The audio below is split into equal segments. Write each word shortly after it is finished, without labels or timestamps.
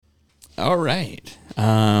All right.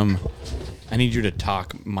 I need you to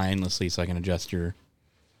talk mindlessly so I can adjust your...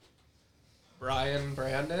 Brian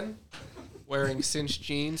Brandon, wearing cinched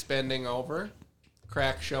jeans, bending over,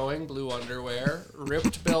 crack showing, blue underwear,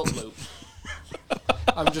 ripped belt loop.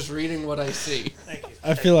 I'm just reading what I see. Thank you.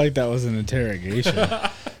 I feel like that was an interrogation.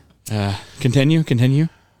 Continue.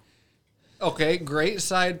 Okay, great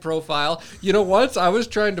side profile. You know, once I was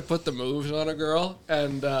trying to put the moves on a girl,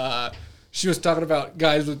 and she was talking about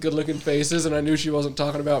guys with good-looking faces, and I knew she wasn't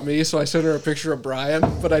talking about me, so I sent her a picture of Brian,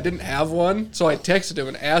 but I didn't have one, so I texted him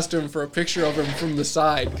and asked him for a picture of him from the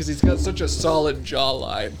side, because he's got such a solid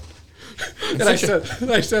jawline. And I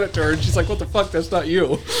sent it to her, and she's like, "What the fuck? That's not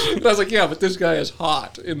you." And I was like, "Yeah, but this guy is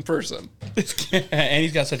hot in person. And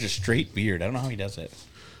he's got such a straight beard. I don't know how he does it.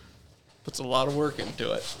 Puts a lot of work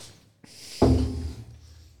into it."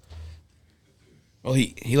 Well,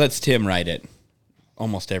 he lets Tim ride it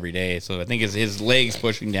almost every day, so I think his legs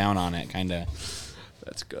pushing down on it kind of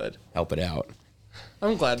That's good. help it out.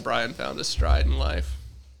 I'm glad Brian found his stride in life.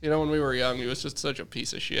 You know, when we were young, he was just such a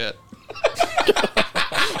piece of shit.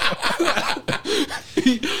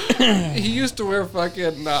 he used to wear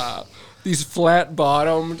fucking these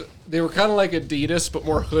flat-bottomed. They were kind of like Adidas, but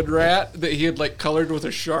more hood rat that he had like colored with a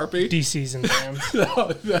Sharpie. DC's and Vans.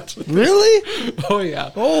 No, that's what Really? oh yeah,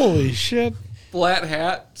 Holy shit. flat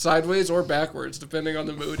hat, sideways or backwards, depending on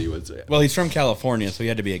the mood he was in. Well, he's from California, so he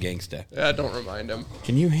had to be a gangsta. Yeah, don't remind him.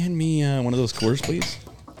 Can you hand me one of those Coors, please?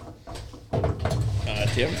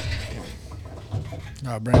 Tim?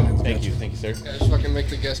 Oh, Brandon's Thank you, sir. Yeah, just fucking make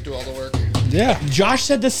the guest do all the work. Yeah. Josh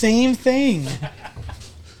said the same thing.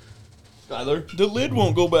 Tyler, the lid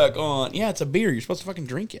won't go back on. Yeah, it's a beer. You're supposed to fucking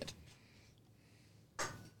drink it.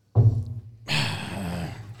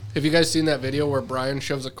 Have you guys seen that video where Brian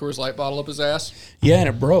shoves a Coors Light bottle up his ass? Yeah, and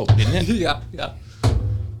it broke, didn't it? Yeah.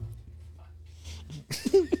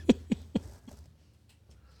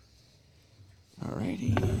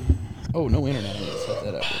 Alrighty. Oh, no internet. I'm gonna set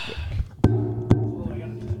that up real quick.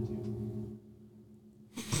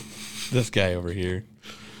 This guy over here.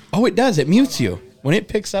 Oh, it does. It mutes you. When it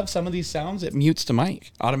picks up some of these sounds, it mutes the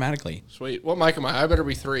mic automatically. Sweet. What mic am I? I better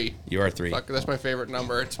be 3. You are 3. Fuck, that's my favorite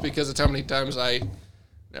number. It's because it's how many times I...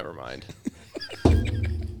 Never mind.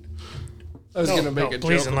 I was going to make a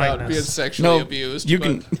please joke enlighten about us. being sexually abused. You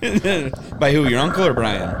but can. By who? Your uncle or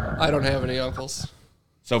Brian? I don't have any uncles.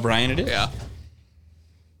 So Brian it is? Yeah.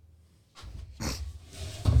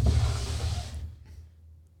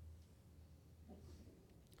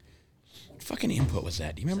 What fucking input was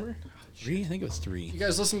that? Do you remember? 3? I think it was 3. You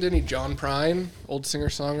guys listen to any John Prine, old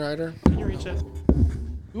singer-songwriter? Can you reach it?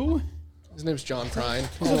 Who? His name's John Prine.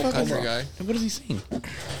 He's an old country guy. And what does he sing?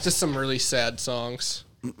 Just some really sad songs.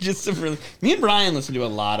 Just some really. Me and Brian listen to a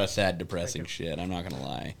lot of sad, depressing shit. I'm not gonna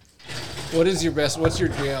lie. What is your best? What's your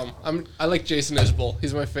jam? I like Jason Isbell.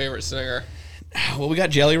 He's my favorite singer. Well, we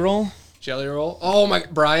got Jelly Roll. Jelly Roll. Oh my!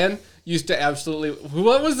 Brian used to absolutely.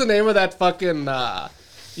 What was the name of that fucking? The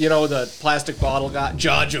plastic bottle guy.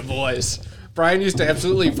 Jaja Boys. Brian used to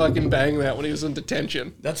absolutely fucking bang that when he was in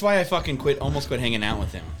detention. That's why I fucking almost quit hanging out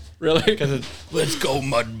with him. Really? Because it's, let's go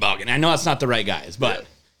mud bogging. I know that's not the right guys, but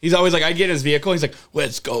he's always like, I get in his vehicle, he's like,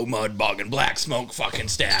 let's go mud bogging, black smoke fucking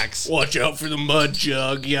stacks. Watch out for the mud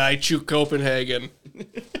jug. Yeah, I chew Copenhagen.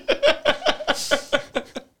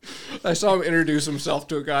 I saw him introduce himself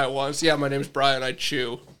to a guy once. Yeah, my name's Brian. I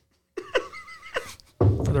chew.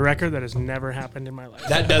 For the record, that has never happened in my life.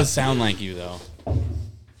 That does sound like you, though.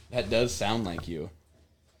 That does sound like you.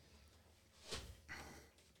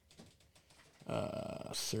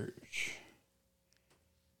 Search.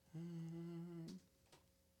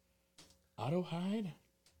 Auto hide?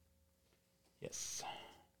 Yes.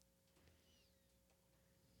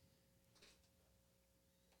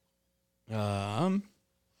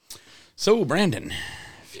 So Brandon,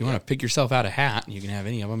 if you want to pick yourself out a hat, you can have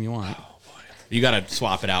any of them you want. Oh boy. You got to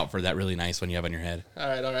swap it out for that really nice one you have on your head. All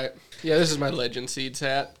right. Yeah, this is my Legend Seeds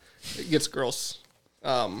hat. It gets girls.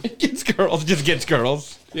 It gets girls, just gets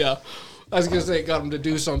girls. Yeah. I was going to say it got them to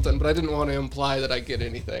do something, but I didn't want to imply that I get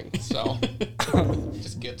anything. So,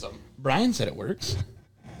 just gets them. Brian said it works.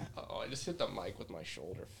 Oh, I just hit the mic with my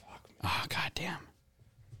shoulder. Fuck me. Oh, goddamn.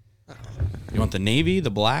 You want the navy, the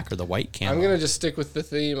black, or the white camo? I'm going to just stick with the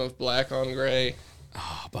theme of black on gray.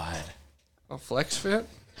 Oh, bud. A flex fit?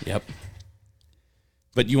 Yep.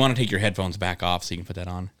 But you want to take your headphones back off so you can put that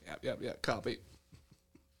on? Yep. Copy.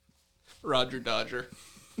 Roger Dodger.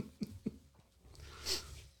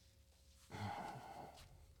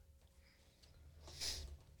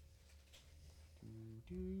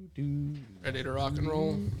 Ready to rock and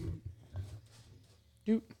roll?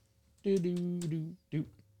 Do, do, do, do, do,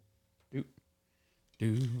 do,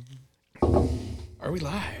 do. Are we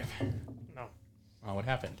live? No, Oh, what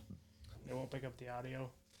happened? it won't pick up the audio.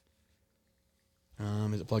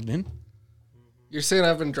 Is it plugged in? You're saying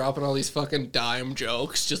I've been dropping all these fucking dime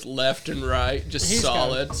jokes just left and right, just He's got it.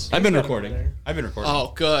 solids. I've been got it recording. over there. I've been recording.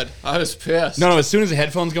 Oh, good. I was pissed. No, as soon as the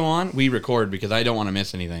headphones go on, we record because I don't want to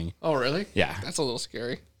miss anything. Oh, really? Yeah. That's a little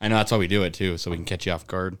scary. I know that's why we do it too, so we can catch you off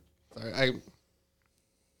guard.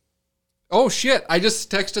 Oh shit! I just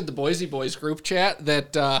texted the Boise Boys group chat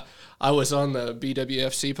that I was on the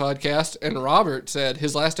BWFC podcast, and Robert said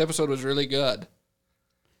his last episode was really good.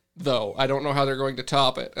 Though I don't know how they're going to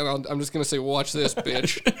top it, and I'm just gonna say, watch this,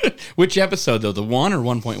 bitch. Which episode though? The 1 or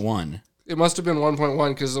 1.1? It must have been 1.1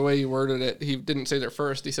 because the way he worded it, he didn't say their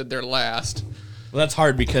first; he said their last. Well, that's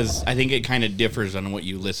hard because I think it kind of differs on what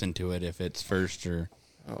you listen to it, if it's first or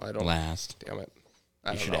Oh, I don't. last. Damn it!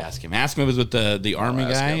 I You don't should know. ask him. Ask him if it was with the Army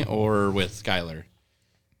ask guy him. or with Skylar.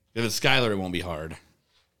 If it's Skylar, it won't be hard.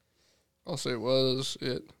 I'll say was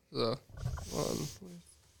it the one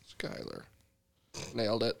with Skylar?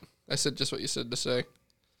 Nailed it. I said just what you said to say.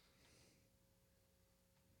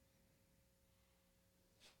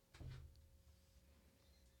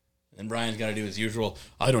 And Brian's got to do his usual,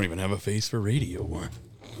 I don't even have a face for radio.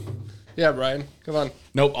 Yeah, Brian, come on.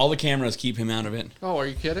 Nope, all the cameras keep him out of it. Oh, are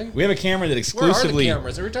you kidding? We have a camera that Where are the exclusively...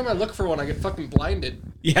 cameras? Every time I look for one, I get fucking blinded.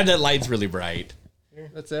 Yeah, that light's really bright.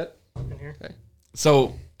 That's it. In here. Okay.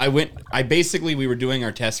 So we were doing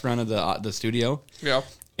our test run of the studio, Yeah.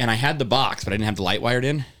 and I had the box, but I didn't have the light wired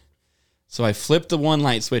in. So I flipped the one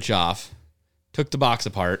light switch off, took the box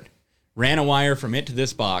apart, ran a wire from it to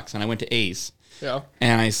this box, and I went to Ace. Yeah.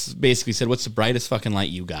 And I basically said, what's the brightest fucking light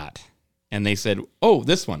you got? And they said, oh,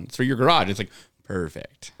 this one. It's for your garage. It's like,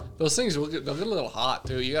 perfect. Those things they'll get a little hot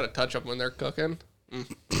too. You got to touch them when they're cooking.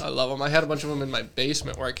 I love them. I had a bunch of them in my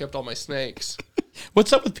basement where I kept all my snakes.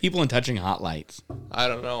 What's up with people and touching hot lights? I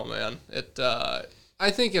don't know, man. I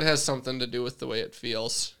think it has something to do with the way it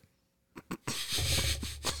feels.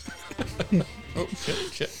 Oh,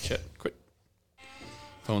 shit. Quit.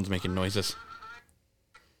 Phone's making noises.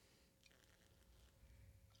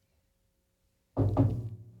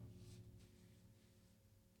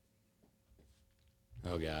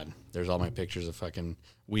 Oh, God. There's all my pictures of fucking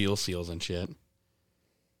wheel seals and shit.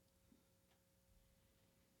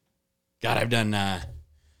 God, I've done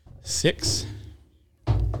 6,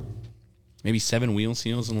 maybe 7 wheel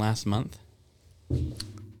seals in the last month.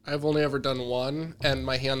 I've only ever done one, and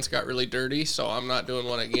my hands got really dirty, so I'm not doing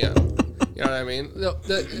one again. You know what I mean?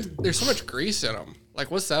 There's so much grease in them.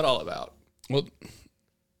 Like, what's that all about? Well,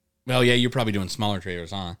 yeah, you're probably doing smaller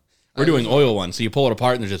trailers, huh? We're doing oil ones, so you pull it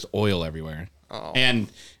apart and there's just oil everywhere. Oh.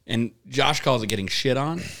 And Josh calls it getting shit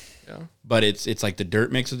on, Yeah. but it's like the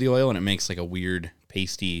dirt mixes the oil and it makes like a weird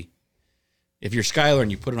pasty. If you're Skylar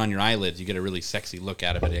and you put it on your eyelids, you get a really sexy look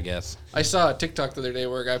out of it, I guess. I saw a TikTok the other day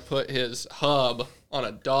where a guy put his hub on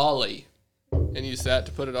a dolly and used that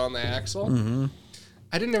to put it on the axle. Mm-hmm.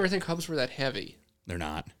 I didn't ever think hubs were that heavy. They're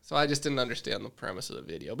not. So I just didn't understand the premise of the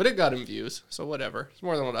video. But it got him views, so whatever. It's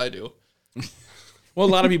more than what I do. Well,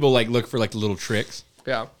 a lot of people like look for like the little tricks.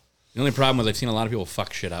 Yeah. The only problem was I've seen a lot of people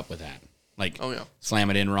fuck shit up with that. Like, Oh, yeah.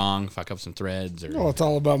 slam it in wrong, fuck up some threads. Or Well, it's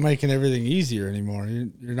all about making everything easier anymore.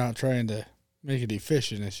 You're not trying to make it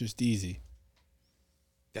efficient. It's just easy.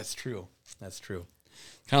 That's true. That's true.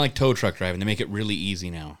 Kind of like tow truck driving. They make it really easy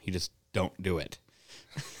now. You just don't do it.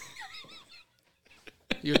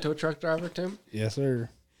 You a tow truck driver, Tim? Yes, sir.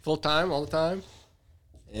 Full time, all the time?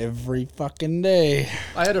 Every fucking day.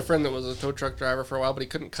 I had a friend that was a tow truck driver for a while, but he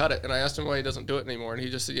couldn't cut it. And I asked him why he doesn't do it anymore. And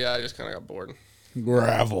he just said, yeah, I just kind of got bored.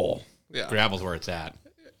 Gravel. Yeah. Gravel's where it's at.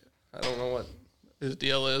 I don't know what his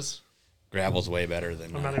deal is. Gravel's way better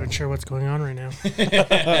than... I'm not even sure what's going on right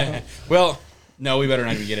now. Well, no, we better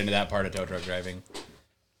not even get into that part of tow truck driving.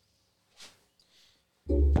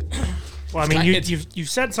 Well, I mean, you've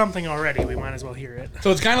said something already. We might as well hear it.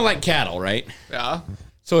 So it's kind of like cattle, right? Yeah.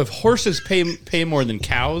 So if horses pay more than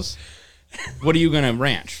cows, what are you going to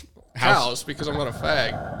ranch? Cows, because I'm not a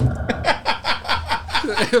fag.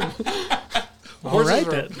 All right,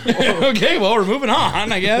 are- then. Okay, well, we're moving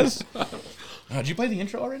on, I guess. Did you play the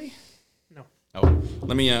intro already? No. Oh,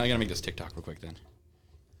 let me, I got to make this TikTok real quick then.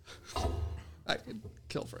 I could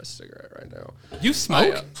kill for a cigarette right now. You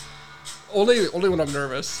smoke? Only when I'm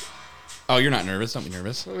nervous. Oh, you're not nervous. Don't be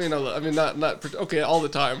nervous. I mean, not okay all the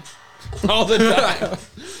time. All the time.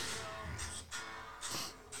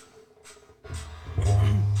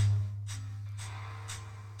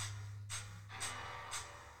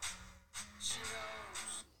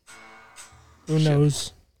 Who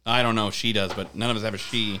knows? I don't know. She does, but none of us have a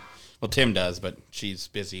she. Well, Tim does, but she's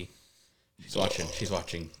busy. She's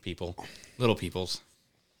watching people. Little peoples.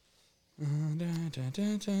 Oh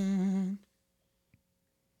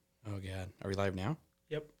God, are we live now?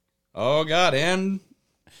 Yep. Oh God, and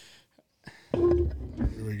Here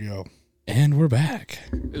we go. and we're back.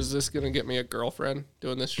 Is this gonna get me a girlfriend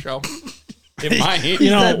doing this show? It might.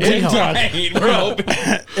 You know, we it hope. might. We're hoping.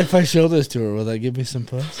 If I show this to her, will that give me some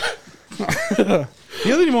puss? He doesn't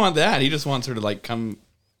even want that. He just wants her to like come.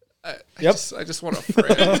 I just want a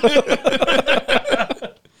friend.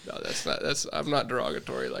 No, that's not. I'm not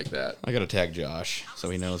derogatory like that. I gotta tag Josh so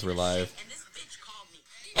he knows we're live. And this bitch called me.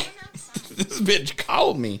 Did you pronounce that? This bitch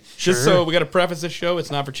called me. Just so we got to preface this show,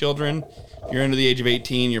 it's not for children. If you're under the age of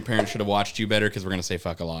 18, your parents should have watched you better because we're gonna say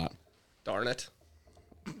fuck a lot. Darn it.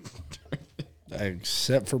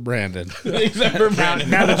 Except for Brandon. Except for Brandon.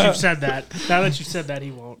 Now that you've said that,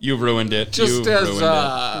 he won't. You ruined it. Just you as ruined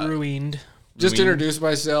it. Ruined. just Ruined. introduce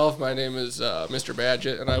myself. My name is Mr.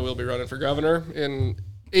 Badgett, and I will be running for governor in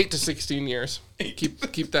 8 to 16 years.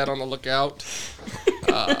 Keep that on the lookout.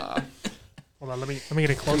 Hold on, let me get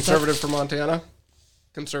a close up. Conservative for Montana.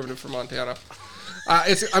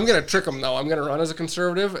 I'm gonna trick them though. I'm gonna run as a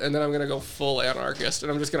conservative, and then I'm gonna go full anarchist,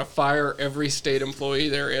 and I'm just gonna fire every state employee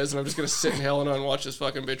there is, and I'm just gonna sit in Helena and watch this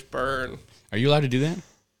fucking bitch burn. Are you allowed to do that?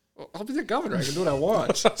 Well, I'll be the governor. I can do what I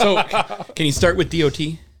want. So, can you start with DOT?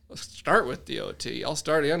 Let's start with DOT. I'll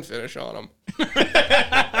start and finish on them.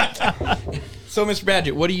 So, Mr.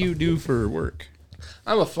 Badgett, what do you do for work?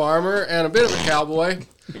 I'm a farmer and a bit of a cowboy,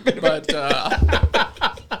 but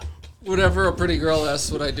whenever a pretty girl asks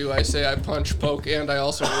what I do, I say I punch, poke, and I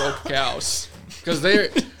also rope cows. Because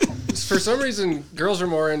for some reason, girls are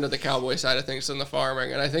more into the cowboy side of things than the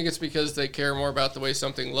farming, and I think it's because they care more about the way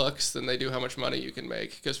something looks than they do how much money you can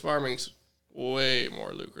make, because farming's way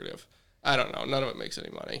more lucrative. I don't know. None of it makes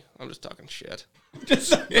any money. I'm just talking shit.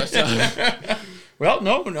 Well,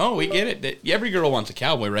 no, we get it. Every girl wants a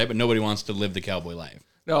cowboy, right? But nobody wants to live the cowboy life.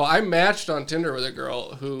 No, I matched on Tinder with a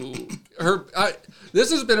girl who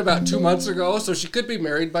this has been about 2 months ago, so she could be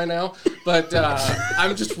married by now. But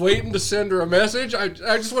I'm just waiting to send her a message. I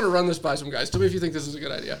just want to run this by some guys. Tell me if you think this is a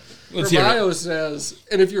good idea. Let's Her hear it. bio says,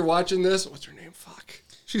 and if you're watching this, what's her name? Fuck,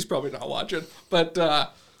 she's probably not watching. But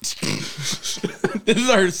This is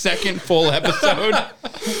our second full episode.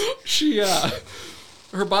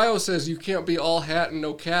 her bio says you can't be all hat and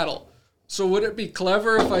no cattle. So would it be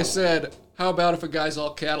clever if I said, how about if a guy's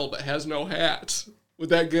all cattle but has no hats? Would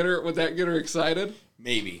that get her excited?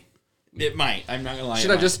 Maybe. It might. I'm not going to lie.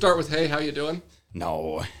 Should I just start with, hey, how you doing?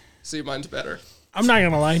 No. See, mine's better. I'm not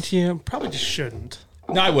gonna lie to you. Probably just shouldn't.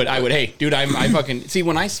 No, I would. Hey, dude, I fucking... See,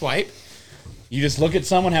 when I swipe, you just look at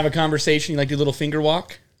someone, have a conversation, you like do a little finger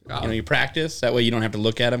walk. You know, you practice. That way you don't have to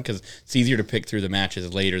look at them because it's easier to pick through the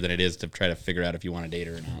matches later than it is to try to figure out if you want to date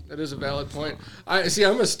her or not. That is a valid point. I'm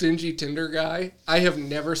a stingy Tinder guy. I have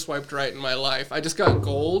never swiped right in my life. I just got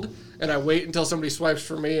gold, and I wait until somebody swipes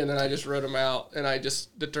for me, and then I just root them out, and I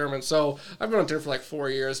just determine. So I've been on Tinder for like 4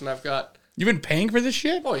 years, and I've got... You've been paying for this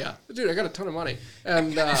shit? Oh, yeah. Dude, I got a ton of money.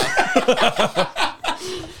 And,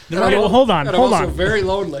 Okay, well, hold on. and I'm also very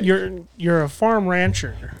lonely. You're a farm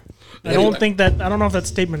rancher. I don't know if that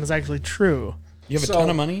statement is actually true. You have a So- ton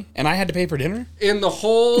of money? And I had to pay for dinner? In the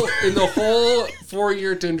whole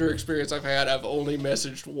 4-year Tinder experience I've had, I've only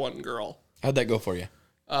messaged one girl. How'd that go for you?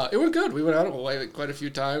 It went good. We went out quite a few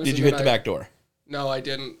times. Did and you then hit the back door? No, I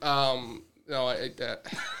didn't. No,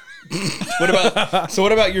 What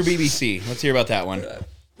about your BBC? Let's hear about that one.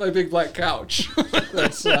 my big black couch.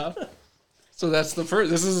 That's so that's the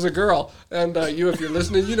first. This is a girl, and you, if you're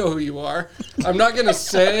listening, you know who you are. I'm not gonna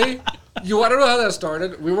say you. I don't know how that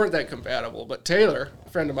started. We weren't that compatible, but Taylor, a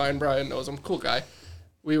friend of mine, Brian knows him, cool guy.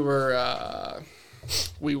 He's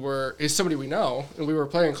somebody we know, and we were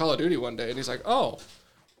playing Call of Duty one day, and he's like, "Oh,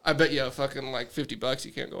 I bet you fucking like $50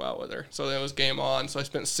 you can't go out with her." So that was game on. So I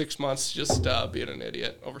spent 6 months just being an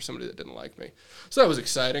idiot over somebody that didn't like me. So that was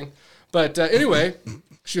exciting. But anyway,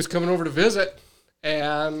 she was coming over to visit,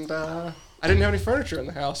 and I didn't have any furniture in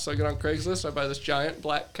the house. So I get on Craigslist. I buy this giant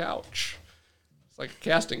black couch. It's like a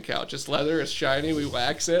casting couch. It's leather. It's shiny. We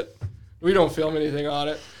wax it. We don't film anything on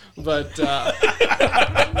it. But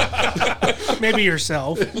Maybe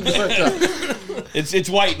yourself. It's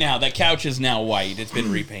white now. That couch is now white. It's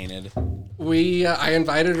been repainted. I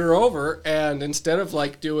invited her over, and instead of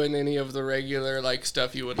like doing any of the regular like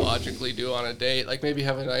stuff you would logically do on a date, like maybe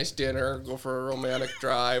have a nice dinner, go for a romantic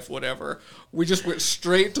drive, whatever, we just went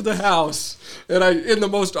straight to the house. And in the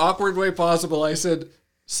most awkward way possible, I said,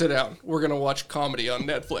 "Sit down. We're gonna watch comedy on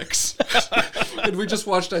Netflix." And we just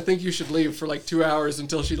watched I Think You Should Leave for like 2 hours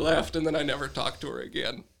until she left, and then I never talked to her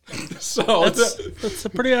again. So That's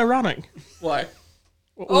pretty ironic. why?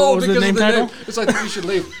 What was the name title? It's I Think You Should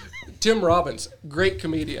Leave. Tim Robbins, great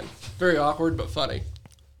comedian. Very awkward, but funny.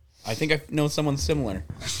 I think I know someone similar.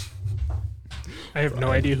 I have no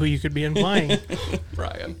idea who you could be implying.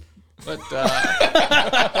 Brian. But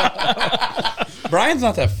Brian's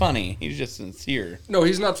not that funny. He's just sincere. no,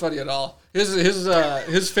 he's not funny at all.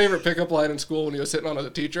 His favorite pickup line in school when he was hitting on as a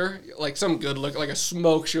teacher, like some good look, like a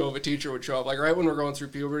smoke show of a teacher would show up, like right when we're going through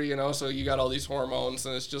puberty, you know. So you got all these hormones,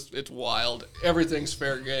 and it's wild. Everything's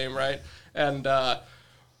fair game, right? And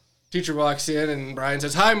teacher walks in, and Brian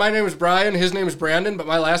says, "Hi, my name is Brian. His name is Brandon, but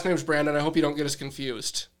my last name is Brandon. I hope you don't get us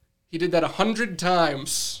confused." He did that 100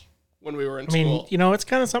 times. When we were in school. You know, it's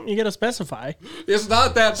kind of something you got to specify. It's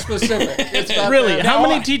not that specific. It's not Really? that- How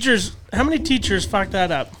many teachers fucked that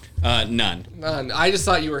up? None. None. I just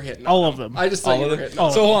thought you were hitting All of them. I just thought you were hitting All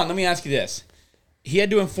on So hold on, let me ask you this. He had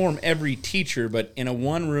to inform every teacher, but in a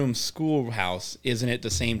one-room schoolhouse, isn't it the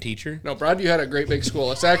same teacher? No, Broadview had a great big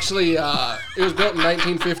school. It's actually, it was built in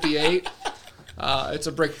 1958. It's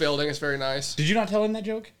a brick building. It's very nice. Did you not tell him that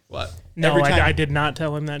joke? What? No, Every time- I did not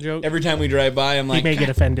tell him that joke. Every time we drive by, I'm He like, may get "God,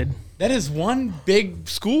 offended. that is one big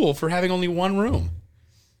school for having only one room.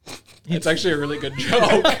 It's actually a really good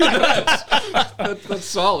joke. that's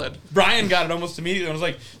solid. Brian got it almost immediately. I was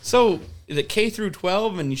like, so is it K through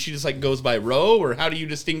 12 and she just like goes by row, or how do you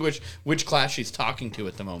distinguish which class she's talking to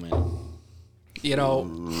at the moment? You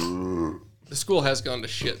know, the school has gone to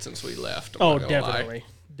shit since we left. I'm Oh, not gonna lie. definitely.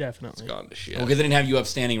 Definitely. Gone to shit. Well, because they didn't have you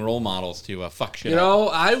upstanding role models to fuck shit You up. know,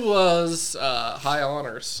 I was high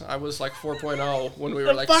honors. I was like 4.0 when we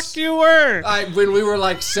were like... Fuck you were. when we were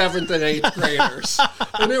like 7th and 8th graders.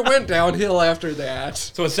 And it went downhill after that.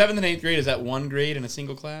 So a 7th and 8th grade, is that one grade in a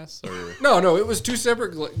single class? Or No, it was 2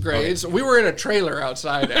 separate grades. We were in a trailer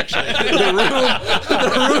outside, actually.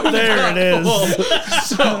 The room There it is.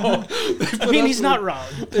 So I mean, he's not wrong.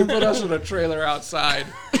 they put us in a trailer outside.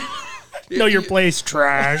 No, your place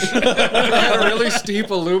trash. It had a really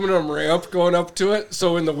steep aluminum ramp going up to it,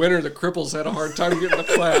 so in the winter the cripples had a hard time getting to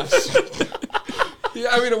class. Yeah,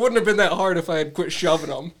 I mean, it wouldn't have been that hard if I had quit shoving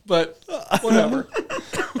them, but whatever.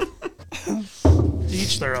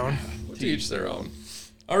 Each their own. To each their own.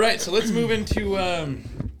 all right, so let's move into. We're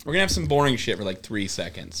gonna have some boring shit for like 3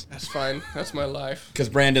 seconds That's fine. That's my life. because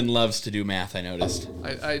Brandon loves to do math. I noticed.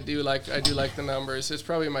 I do like the numbers. It's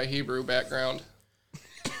probably my Hebrew background.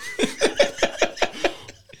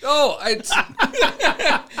 Oh,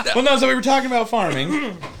 Well, no. So we were talking about farming,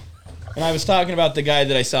 and I was talking about the guy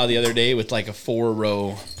that I saw the other day with like a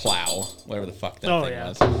 4-row plow, whatever the fuck that thing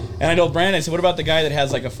was. And I told Brandon, I said, "What about the guy that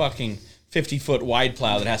has like a fucking 50-foot wide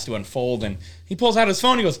plow that has to unfold?" And he pulls out his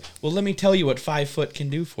phone. He goes, "Well, let me tell you what 5 foot can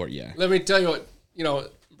do for you." let me tell you what,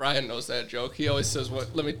 Brian knows that joke. He always says,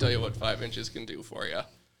 let me tell you what 5 inches can do for you.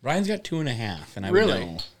 Ryan's got 2.5, and I Really? would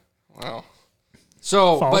know. Wow.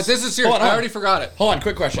 So, False. but this is serious. Hold on. I already forgot it. Hold on,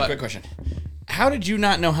 quick question. How did you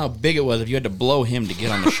not know how big it was if you had to blow him to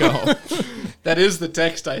get on the show? That is the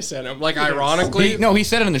text I sent him. Like, ironically. he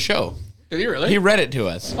said it in the show. Did he really? He read it to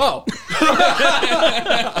us. Oh.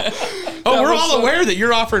 We're was all so- aware that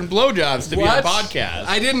you're offering blowjobs to be on What? a podcast.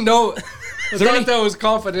 I didn't know. I there thought any- that was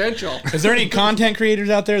confidential. Is there any content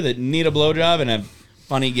creators out there that need a blowjob and a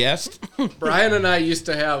funny guest? Brian and I used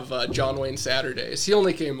to have John Wayne Saturdays. He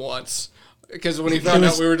only came once. Because when he found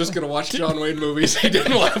out we were just going to watch John Wayne movies, he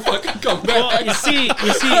didn't want to fucking come back. Well, you see,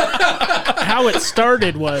 how it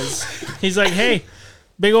started was he's like, "Hey,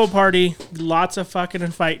 big old party, lots of fucking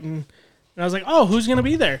and fighting," and I was like, "Oh, who's gonna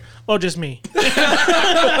be there? Oh, just me."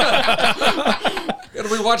 And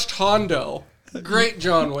we watched Hondo. Great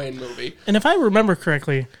John Wayne movie. And if I remember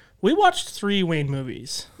correctly, we watched 3 Wayne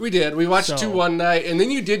movies. We did. We watched So- 2 one night, and then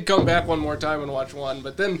you did come back one more time and watch 1,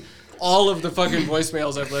 but then all of the fucking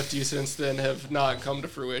voicemails I've left you since then have not come to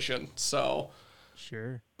fruition. So,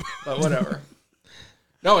 Sure. but whatever.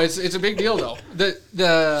 No, it's a big deal though.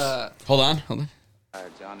 The Hold on.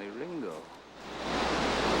 Johnny Ringo.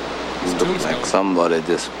 It's You look Tombstone. like somebody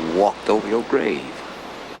just walked over your grave.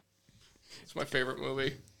 It's my favorite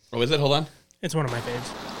movie. Oh, is it? Hold on. It's one of my faves.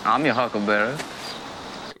 I'm your huckleberry.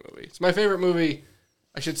 It's my favorite movie,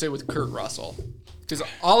 I should say, with Kurt Russell. Because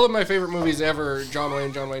all of my favorite movies ever, John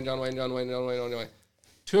Wayne,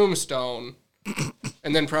 Tombstone,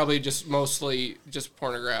 and then probably just mostly just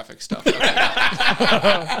pornographic stuff.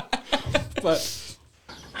 But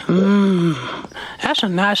That's a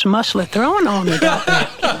nice muscly throwing on you, Doctor.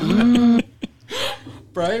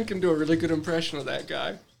 Brian can do a really good impression of that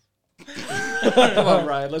guy. Come on,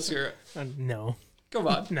 Brian, let's hear it. No. Come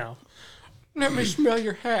on. No. Let me smell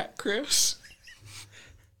your hat, Chris.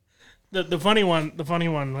 The funny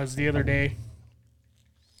one was the other day.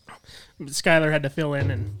 Skylar had to fill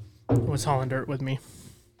in and was hauling dirt with me.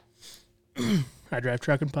 I drive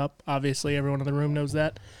truck and pup. Obviously, everyone in the room knows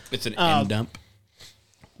that. It's an end dump.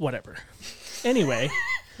 Whatever. Anyway,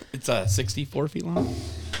 It's 64 feet long.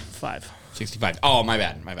 5. 65. Oh, my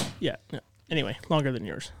bad. Yeah. No. Anyway, longer than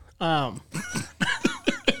yours. That's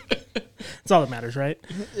all that matters, right?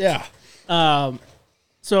 Yeah.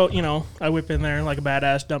 So, you know, I whip in there like a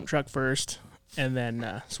badass, dump truck first, and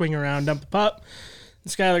then swing around, dump the pup.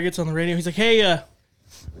 And Skylar gets on the radio. He's like, hey,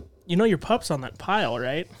 you know your pup's on that pile,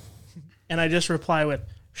 right? And I just reply with,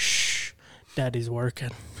 shh, daddy's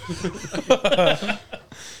working.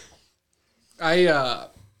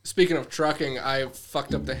 Speaking of trucking, I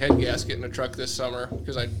fucked up the head gasket in a truck this summer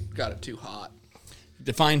because I got it too hot.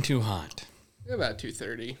 Define too hot. About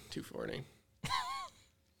 230, 240.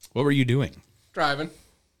 What were you doing? Driving.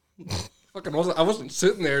 I wasn't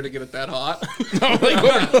sitting there to get it that hot.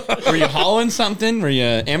 Were you hauling something? Were you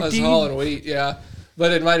empty? I was hauling wheat, yeah.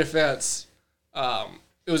 But in my defense,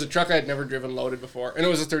 it was a truck I had never driven loaded before, and it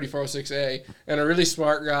was a 3406A. And a really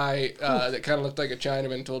smart guy that kind of looked like a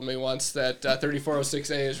Chinaman told me once that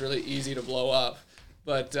 3406A is really easy to blow up.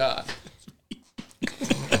 But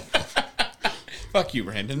Fuck you,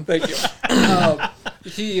 Brandon. thank you.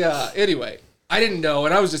 Anyway, I didn't know,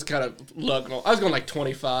 and I was just kind of lugging. I was going like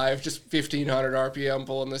 25, just 1,500 RPM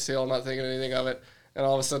pulling this hill, not thinking anything of it. And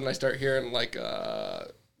all of a sudden, I start hearing like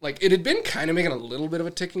it had been kind of making a little bit of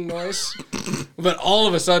a ticking noise, but all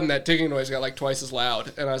of a sudden, that ticking noise got like twice as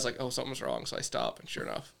loud, and I was like, "Oh, something's wrong." So I stop, and sure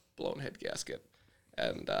enough, blown head gasket.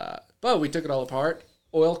 And but we took it all apart.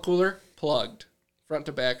 Oil cooler plugged, front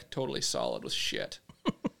to back, totally solid with shit.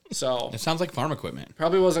 So It sounds like farm equipment.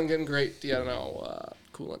 probably wasn't getting great,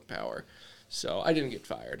 coolant power. So I didn't get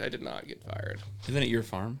fired. I did not get fired. Isn't it your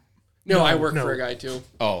farm? No, I work for a guy too.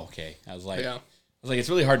 Oh, okay. I was Yeah. like, it's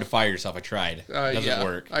really hard to fire yourself. I tried. It doesn't Yeah,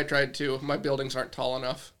 work. I tried too. My buildings aren't tall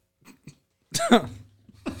enough.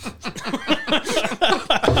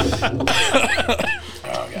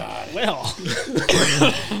 Well,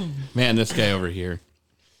 Man, this guy over here.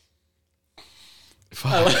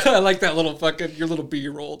 I like that little your little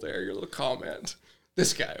B-roll there, your little comment.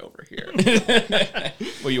 This guy over here.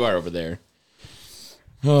 Well, you are over there.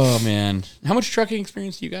 Oh, man. How much trucking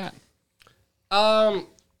experience do you got?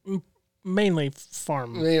 mainly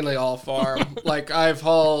farm. Mainly all farm. I've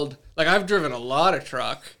driven a lot of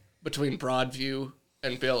truck between Broadview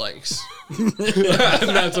and Billings.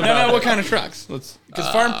 That's about What kind of trucks? Because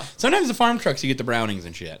sometimes the farm trucks, you get the Brownings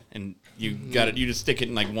and shit. And you got it. You just stick it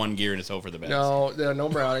in like one gear and it's over the best. No, there are no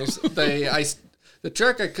brownies. The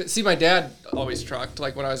truck my dad always trucked.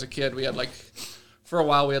 Like when I was a kid, we had for a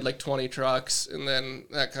while we had 20 trucks, and then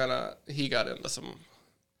that he got into some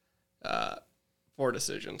poor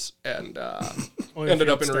decisions and ended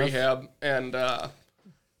up in rehab, and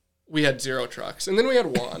we had 0 trucks, and then we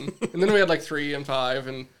had 1, and then we had 3 and 5,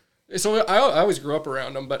 and so I always grew up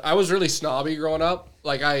around them, but I was really snobby growing up.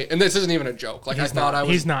 And this isn't even a joke. He's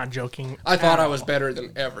not joking. I thought I was better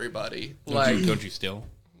than everybody. Don't you still?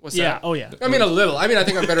 What's Yeah. that? Oh yeah. I mean, a little. I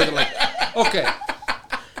think I'm better than okay.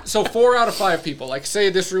 So 4 out of 5 people. Say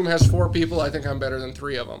this room has 4 people, I think I'm better than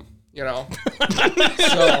 3 of them. But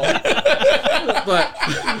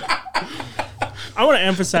I want to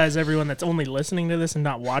emphasize everyone that's only listening to this and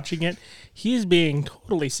not watching it. He's being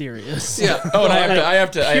totally serious. yeah. Oh, and I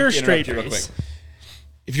have to pure interrupt straight you real quick. face.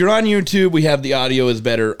 If you're on YouTube, we have the audio is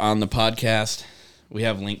better on the podcast. We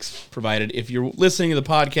have links provided. If you're listening to the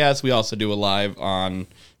podcast, we also do a live on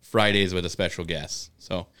Fridays with a special guest.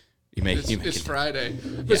 So It's Friday.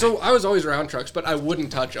 But so I was always around trucks, but I wouldn't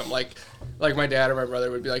touch them. Like my dad or my brother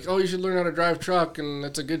would be like, "Oh, you should learn how to drive truck, and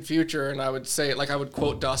it's a good future." And I would say, I would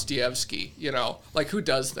quote Dostoevsky. Who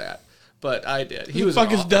does that? But I did. He was fuck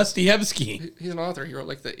an is author. Dostoevsky? He's an author. He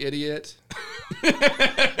wrote The Idiot.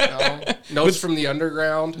 Notes from the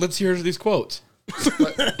Underground. Let's hear these quotes.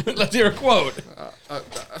 Let's hear a quote.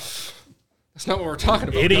 That's not what we're talking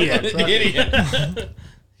about. Idiot.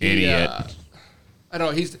 Idiot. I don't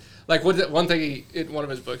know. He's one thing in one of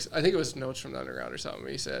his books, I think it was Notes from the Underground or something.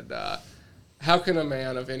 He said, "How can a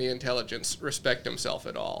man of any intelligence respect himself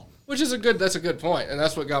at all?" Which is that's a good point, and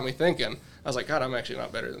that's what got me thinking. I was like, God, I'm actually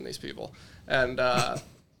not better than these people, and I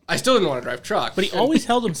still didn't want to drive truck. But he always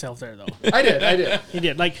held himself there, though. I did. He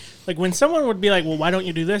did. Like when someone would be like, "Well, why don't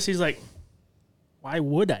you do this?" He's like, "Why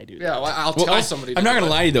would I do that?" Yeah, well, I'll tell somebody. I'm not do going to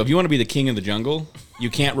it. lie to you, though. If you want to be the king of the jungle, you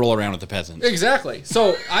can't roll around with the peasants. Exactly.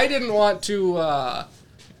 So I didn't want to.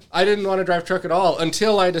 I didn't want to drive truck at all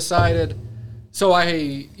until I decided So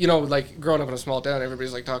I, like growing up in a small town,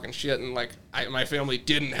 everybody's like talking shit, and like my family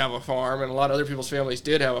didn't have a farm, and a lot of other people's families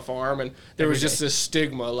did have a farm, and there was just this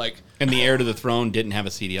stigma, like. And the heir to the throne didn't have a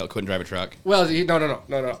CDL, couldn't drive a truck. Well,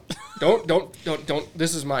 no. Don't.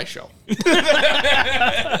 This is my show.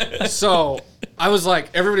 So I was like,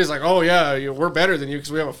 everybody's like, oh yeah, we're better than you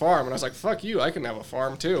because we have a farm, and I was like, fuck you, I can have a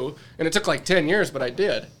farm too, and it took like 10 years, but I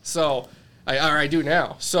did. So I do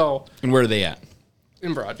now. So. And where are they at?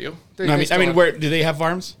 In Broadview. I mean, where do they have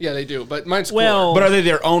farms? Yeah, they do, but mine's Well- cooler. But are they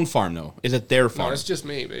their own farm though? Is it their No, farm? it's just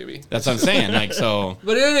me, baby. That's what I'm saying. Like so.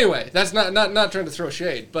 But anyway, that's not trying to throw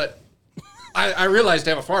shade, but I realized to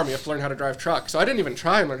have a farm, you have to learn how to drive truck. So I didn't even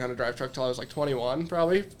try and learn how to drive truck until I was like 21,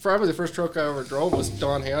 probably. Probably the first truck I ever drove was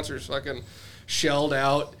Don Hanser's fucking shelled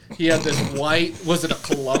out. He had this white, was it a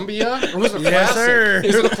Columbia? Or was it a Yes, classic? sir.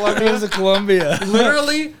 Is it a It Columbia? was a Columbia.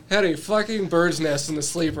 Literally had a fucking bird's nest in the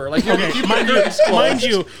sleeper. Like, you Okay, keep mind the you, curtains closed. mind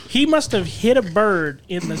you, he must have hit a bird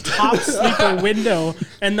in the top sleeper window,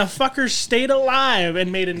 and the fucker stayed alive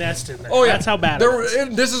and made a nest in there. Oh yeah, That's how bad there it were, was.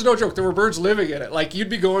 and this is no joke. There were birds living in it. Like you'd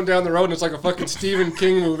be going down the road and it's like a fucking Stephen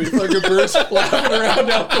King movie. Fucking birds flapping around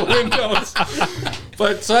out the windows.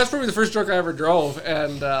 But so that's probably the first truck I ever drove,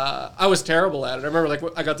 and I was terrible at it. I remember like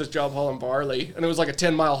I got this job hauling barley, and it was like a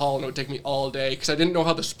 10-mile haul, and it would take me all day because I didn't know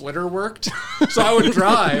how the splitter worked. So I would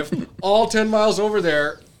drive all 10 miles over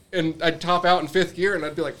there. And I'd top out in fifth gear, and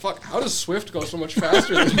I'd be like, "Fuck! How does Swift go so much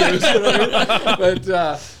faster than this?" You know what I mean?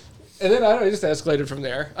 But and then I don't know, it just escalated from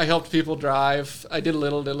there. I helped people drive. I did a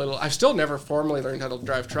little. I've still never formally learned how to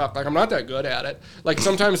drive truck. Like I'm not that good at it. Like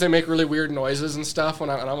sometimes they make really weird noises and stuff,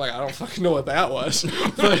 and I'm like, I don't fucking know what that was.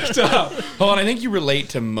 But Hold on, I think you relate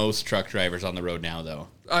to most truck drivers on the road now, though.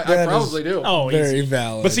 I That probably do. Oh, Very easy.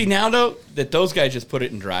 valid. But see now though that those guys just put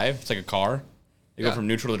it in drive. It's like a car. They go Yeah. from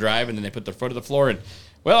neutral to drive, and then they put their foot to the floor. And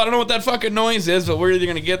well, I don't know what that fucking noise is, but we're either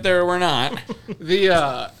gonna get there or we're not.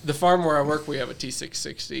 The farm where I work, we have a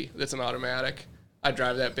T660 that's an automatic. I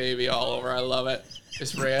drive that baby all over. I love it.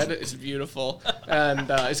 It's red. It's beautiful, and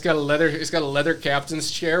it's got a leather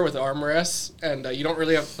captain's chair with armrests, and you don't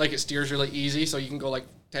really have like it steers really easy, so you can go like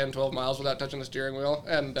 10, 12 miles without touching the steering wheel,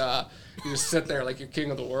 and you just sit there like you're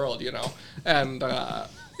king of the world, and.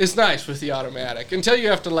 It's nice with the automatic until you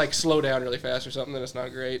have to like slow down really fast or something. Then it's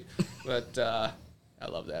not great, but I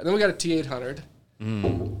love that. Then we got a T800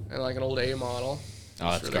 and like an old A model.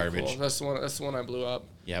 Oh, that's It's garbage. Cool. That's the one I blew up.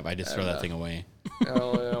 Yeah, but I just throw that thing away.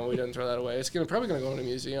 No, we didn't throw that away. It's probably gonna go in a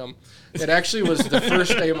museum. It actually was the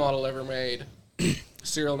first A model ever made,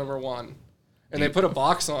 serial number 1, and they put a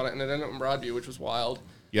box on it, and it ended up in Broadview, which was wild.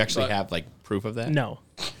 You actually But- have like proof of that? No.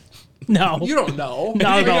 No. You don't know.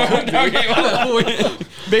 No, no.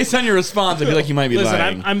 Based on your response, I feel like you might be Listen,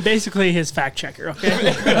 lying. I'm basically his fact checker,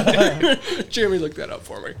 okay? Jeremy looked that up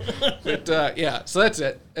for me. But yeah, so that's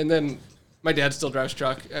it. And then my dad still drives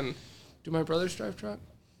truck. And do my brothers drive truck?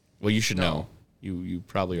 Well, you should know. You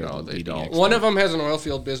probably are No, the they leading don't. expert. One of them has an oil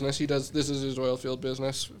field business. This is his oil field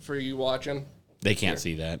business for you watching. They can't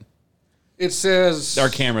see that. It says Our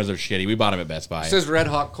cameras are shitty. We bought them at Best Buy. It says Red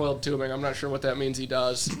Hawk coiled tubing. I'm not sure what that means he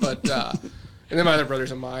does, but and then my other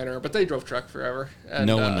brother's a miner, but they drove truck forever. And,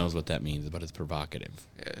 No one knows what that means, but it's provocative.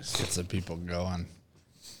 Yes, Get some people going.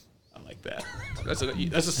 I like that. that's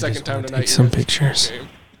the second time tonight. Take some pictures.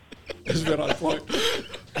 It's been on point.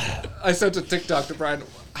 I sent a TikTok to Brian.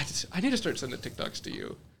 I need to start sending TikToks to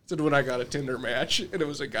you. Said when I got a Tinder match, and it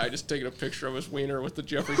was a guy just taking a picture of his wiener with the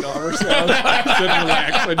Jeffrey Dahmer sound. I said,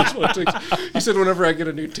 relax. I just want to. He said whenever I get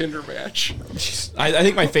a new Tinder match. I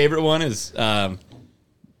think my favorite one is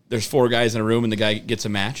there's 4 guys in a room and the guy gets a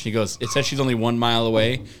match. He goes, it says she's only 1 mile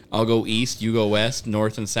away. I'll go east, you go west,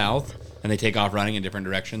 north and south. And they take off running in different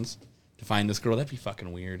directions to find this girl. That'd be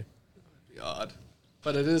fucking weird. Odd.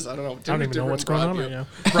 But it is, I don't know. I don't even know what's going on right now.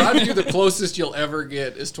 Broadview, the closest you'll ever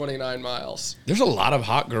get is 29 miles. There's a lot of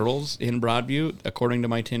hot girls in Broadview, according to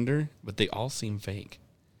my Tinder, but they all seem fake.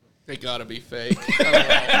 They gotta be fake.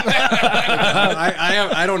 I don't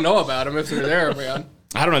know. I don't know about them if they're there, man.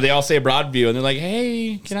 I don't know. They all say Broadview, and they're like,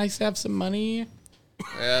 hey, can I have some money?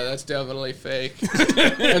 Yeah, that's definitely fake.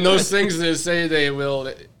 And those things they say they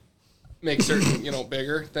will make certain,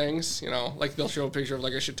 bigger things, like they'll show a picture of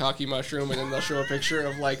like a shiitake mushroom and then they'll show a picture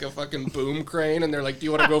of like a fucking boom crane and they're like, do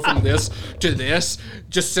you want to go from this to this?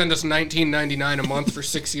 Just send us $19.99 a month for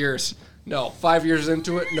 6 years. No, 5 years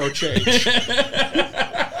into it, no change.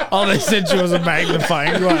 All they sent you was a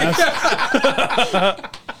magnifying glass.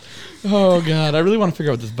 Oh, God. I really want to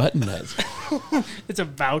figure out what this button does. It's a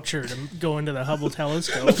voucher to go into the Hubble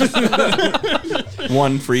telescope.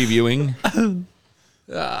 One free viewing.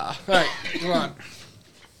 All right, come on.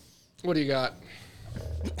 What do you got?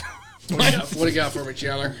 What do you got for me,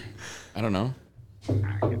 Chandler? I don't know.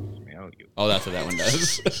 I can smell you. Oh, that's what that one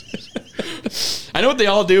does. I know what they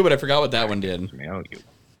all do, but I forgot what that one did. Smell you.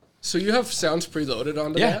 So you have sounds preloaded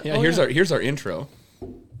onto Yeah, that? yeah. Oh, Here's our intro.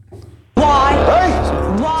 Why?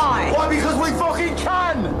 Why? Why? Because we fucking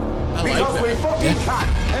can! Because we fucking can!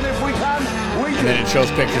 And if we can, we do. And then it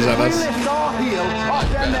shows pictures of us. We lift our heel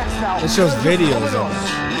at their necks now. It shows videos of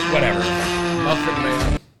us. Whatever. Muffin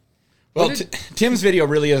Man. Well, Tim's video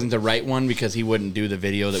really isn't the right one because he wouldn't do the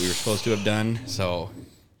video that we were supposed to have done. So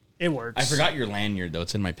It works. I forgot your lanyard though.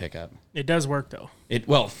 It's in my pickup. It does work though.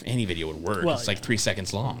 Any video would work. Well, it's like 3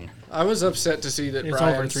 seconds long. I was upset to see that It's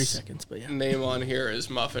Brian's over 3 seconds, but yeah. name on here is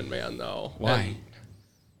Muffin Man, though. Why?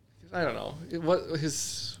 And I don't know.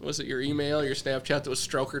 Was it your email, your Snapchat that was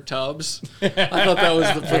Stroker Tubbs? I thought that was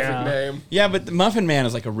the perfect name. Yeah, but the Muffin Man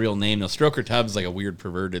is like a real name. though. Stroker Tubbs is like a weird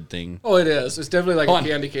perverted thing. Oh, it is. It's definitely like Hold a on.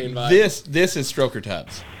 candy cane vibe. This is Stroker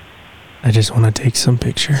Tubbs. I just want to take some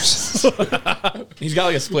pictures. He's got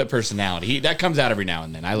like a split personality. That comes out every now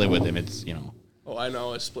and then. I live with him. It's Oh, I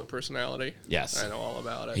know. It's split personality. Yes. I know all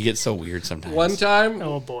about it. He gets so weird sometimes. One time.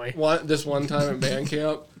 Oh, boy. This one time in band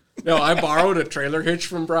camp. No, I borrowed a trailer hitch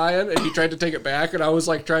from Brian, and he tried to take it back, and I was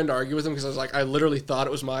like trying to argue with him because I was like, I literally thought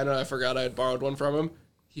it was mine, and I forgot I had borrowed one from him.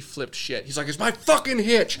 He flipped shit. He's like, "It's my fucking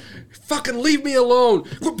hitch. Fucking leave me alone.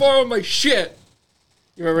 Quit borrowing my shit."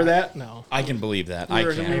 You remember that? No. I can believe that. We I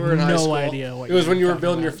were can. in high no school. idea what It was you when you were were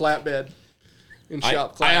building your talking flatbed in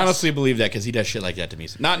shop class. I honestly believe that because he does shit like that to me.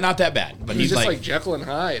 Not that bad, but He's he's just like, like Jekyll and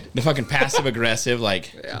Hyde. the fucking passive aggressive.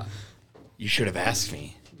 Like, Yeah. you should have asked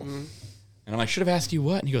me. And I'm like, should have asked you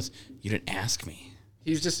what? And he goes, you didn't ask me.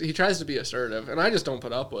 He tries to be assertive, and I just don't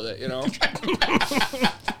put up with it, you know?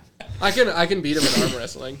 I can beat him in arm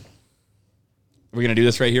wrestling Are we gonna do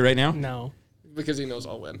this right here, right now? No. because he knows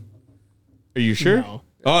I'll win. Are you sure? No.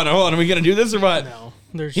 Oh no! Are we gonna do this or what? No.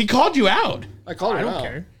 There's. He called you out. I called I him don't out.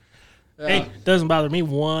 care. Yeah. Hey, doesn't bother me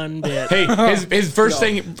one bit. Hey, his first No.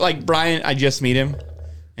 thing, like Brian, I just meet him,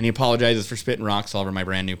 and he apologizes for spitting rocks all over my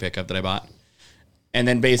brand new pickup that I bought. And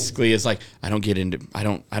then basically it's like, I don't give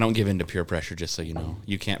into peer pressure, just so you know.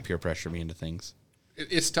 You can't peer pressure me into things.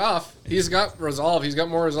 It's tough. He's got resolve. He's got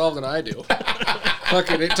more resolve than I do.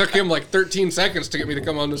 Fucking, it took him like 13 seconds to get me to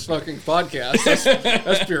come on this fucking podcast.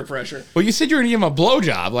 That's peer pressure. Well, you said you were gonna give him a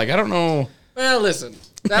blowjob. Like, I don't know. Well, listen.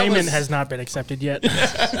 That Payment was, has not been accepted yet.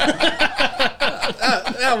 that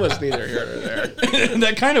was neither here nor there.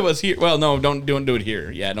 That kind of was here. Well, no, don't do it here.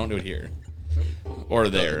 Yeah, don't do it here. Or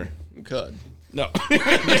there. Could. No. We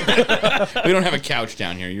don't have a couch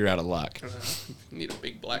down here. You're out of luck. Need a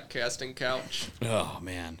big black casting couch. Oh,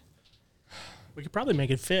 man. We could probably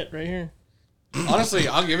make it fit right here. Honestly,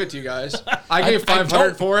 I'll give it to you guys. I gave I $500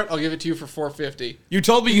 don't- for it. I'll give it to you for $450. You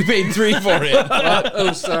told me you paid $3 for it.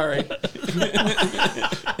 Oh, sorry.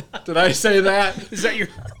 Did I say that? Is that your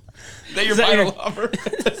That your that final your- offer?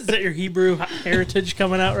 is that your Hebrew heritage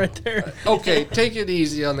coming out right there? Okay, take it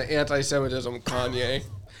easy on the anti-Semitism, Kanye.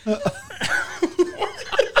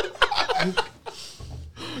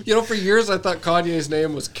 You know, for years I thought Kanye's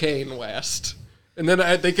name was Kane West. And then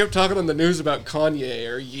they kept talking on the news about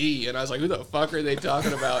Kanye or Yee, and I was like, who the fuck are they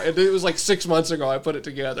talking about? And it was like 6 months ago I put it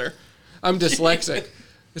together. I'm dyslexic.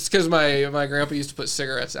 It's because my grandpa used to put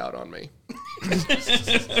cigarettes out on me.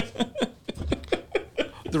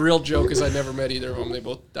 The real joke is I never met either of them. They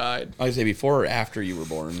both died. I say before or after you were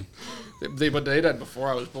born. They died before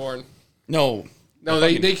I was born. No. No,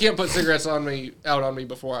 they can't put cigarettes out on me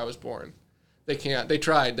before I was born. They can't. They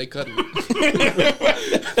tried. They couldn't.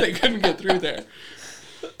 They couldn't get through there.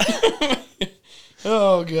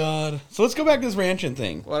 Oh, God. So let's go back to this ranching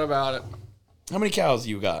thing. What about it? How many cows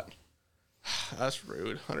you got? That's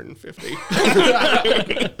rude. 150.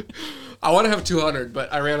 I want to have 200,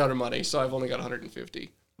 but I ran out of money, so I've only got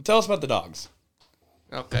 150. Tell us about the dogs.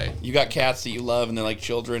 Okay. You got cats that you love and they're like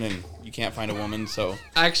children and you can't find a woman, so.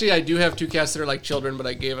 Actually, I do have 2 cats that are like children, but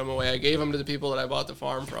I gave them away. I gave them to the people that I bought the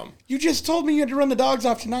farm from. You just told me you had to run the dogs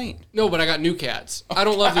off tonight. No, but I got new cats. I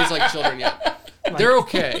don't love these like children yet. They're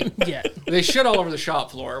okay. Yeah. They shit all over the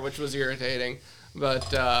shop floor, which was irritating.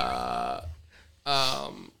 But, yeah,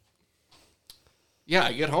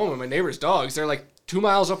 I get home and my neighbor's dogs, they're like 2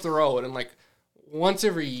 miles up the road, and like once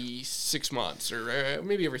every 6 months or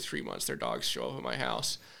maybe every 3 months, their dogs show up at my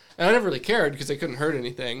house. And I never really cared because they couldn't hurt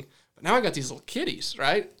anything. But now I got these little kitties,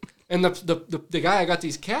 right? And the guy I got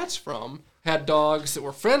these cats from had dogs that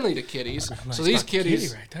were friendly to kitties. So these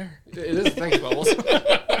kitties, Kitty right there. it is. Thanks, Bubbles.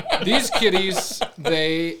 These kitties,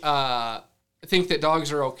 they think that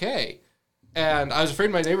dogs are okay, and I was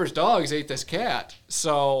afraid my neighbor's dogs ate this cat,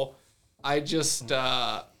 so I just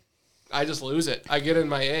I just lose it. I get in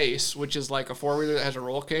my Ace, which is like a 4-wheeler that has a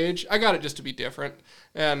roll cage. I got it just to be different.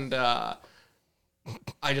 And I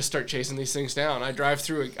just start chasing these things down.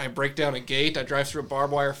 I break down a gate. I drive through a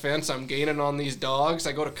barbed wire fence. I'm gaining on these dogs.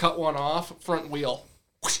 I go to cut one off. Front wheel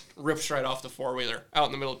rips right off the 4-wheeler out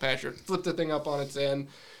in the middle of the pasture. Flip the thing up on its end.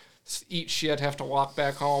 Eat shit. Have to walk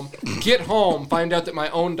back home. Get home. Find out that my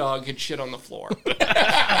own dog had shit on the floor.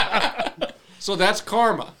 So that's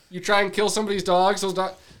karma. You try and kill somebody's dogs. Those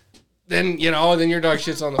dogs... Then your dog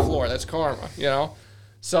shits on the floor. That's karma,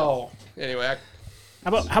 So, anyway.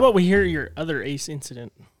 How about we hear your other Ace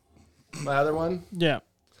incident? My other one? Yeah.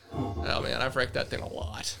 Oh, man, I've wrecked that thing a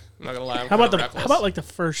lot. I'm not going to lie. How about like the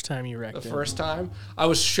first time you wrecked it? The first time? I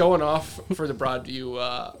was showing off for the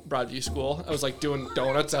Broadview school. I was, like, doing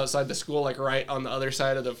donuts outside the school, like, right on the other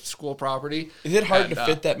side of the school property. Is it hard to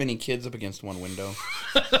fit that many kids up against one window?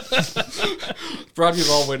 Broadview's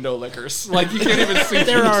all window lickers. Like, you can't even see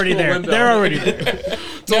They're already there. Window. They're already there.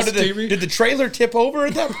 No, did the trailer tip over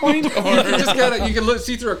at that point? Or? You can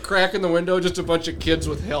see through a crack in the window just a bunch of kids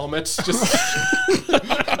with helmets. Just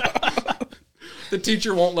the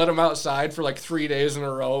teacher won't let them outside for like 3 days in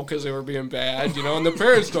a row because they were being bad, and the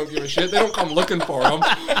parents don't give a shit. They don't come looking for them.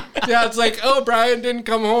 Dad's like, oh, Brian didn't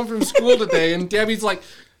come home from school today. And Debbie's like,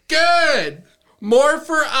 good, more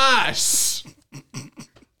for us.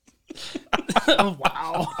 Oh,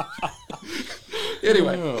 wow.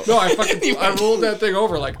 Anyway, no, I rolled that thing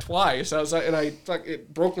over like twice.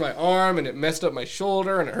 It broke my arm and it messed up my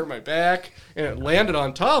shoulder and it hurt my back and it landed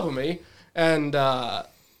on top of me. And I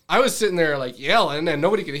was sitting there like yelling and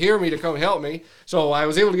nobody could hear me to come help me. So I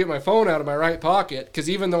was able to get my phone out of my right pocket because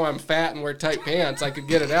even though I'm fat and wear tight pants, I could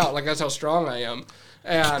get it out. Like that's how strong I am.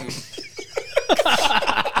 And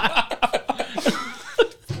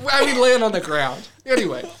laying on the ground.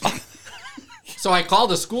 Anyway. So I called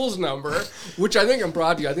the school's number, which I think in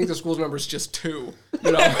Broadview, I think the school's number is just 2.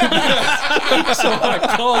 So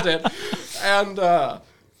I called it, and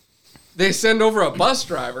they send over a bus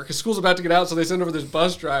driver, because school's about to get out, so they send over this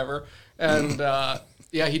bus driver, and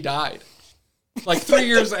he died. Like 3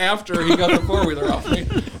 years after he got the 4-wheeler off me.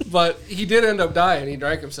 But he did end up dying. He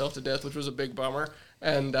drank himself to death, which was a big bummer.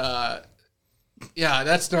 And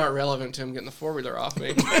that's not relevant to him getting the 4-wheeler off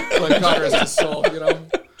me. Like, God rest his soul,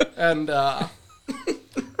 And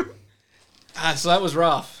so that was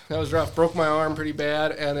rough. Broke my arm pretty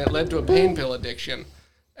bad, and it led to a pain pill addiction.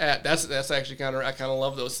 That's actually I kind of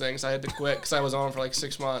love those things. I had to quit because I was on for like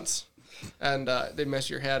 6 months, and they mess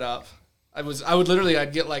your head up. I'd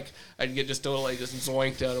get just totally just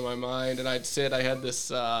zoinked out of my mind, and I'd sit. I had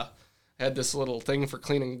this little thing for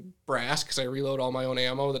cleaning brass because I reload all my own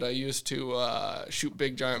ammo that I used to shoot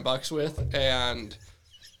big giant bucks with, and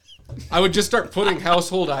I would just start putting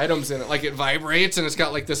household items in it. Like it vibrates and it's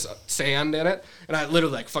got like this sand in it. And I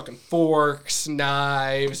literally like fucking forks,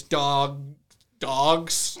 knives,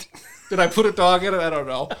 dogs. Did I put a dog in it? I don't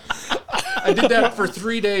know. I did that for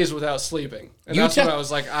 3 days without sleeping. And that's when I was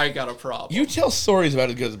like, I got a problem. You tell stories about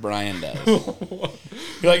it as good as Brian does.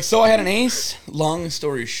 You're like, so I had an ace. Long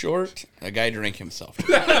story short, a guy drank himself.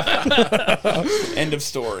 End of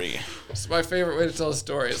story. It's my favorite way to tell a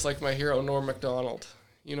story. It's like my hero, Norm Macdonald.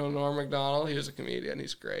 You know Norm Macdonald? He was a comedian.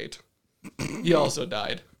 He's great. He also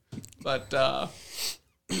died. But,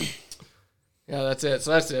 that's it.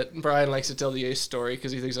 So that's it. Brian likes to tell the Ace story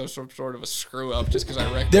because he thinks I'm some sort of a screw-up just because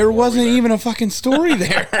I wrecked There wasn't even a fucking story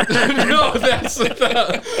there. No, that's...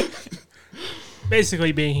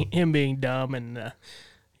 Basically being dumb, and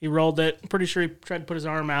he rolled it. Pretty sure he tried to put his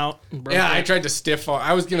arm out and broke it. I tried to stiff arm.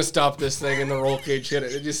 I was going to stop this thing, and the roll cage hit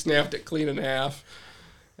it. It just snapped it clean in half.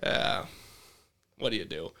 What do you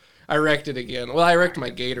do? I wrecked it again. Well, I wrecked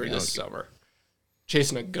my gator this summer.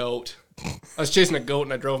 Chasing a goat. I was chasing a goat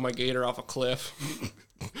and I drove my gator off a cliff.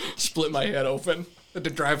 Split my head open. Had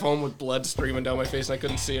to drive home with blood streaming down my face and I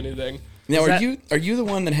couldn't see anything. Now, are you the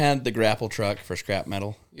one that had the grapple truck for scrap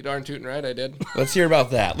metal? You darn tootin' right, I did. Let's hear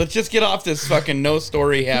about that. Let's just get off this fucking no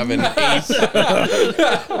story having Ace.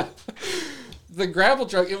 The grapple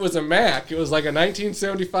truck, it was a Mack. It was like a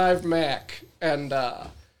 1975 Mack. And,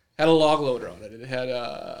 had a log loader on it. It had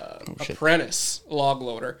a Apprentice log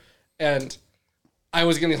loader, and I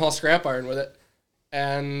was going to haul scrap iron with it.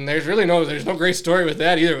 And there's no great story with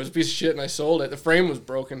that either. It was a piece of shit, and I sold it. The frame was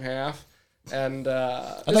broken in half, and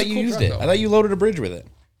I thought you used it. I thought you loaded a bridge with it.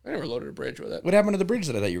 I never loaded a bridge with it. What happened to the bridge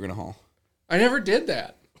that I thought you were going to haul? I never did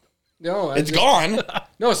that. No, it's gone.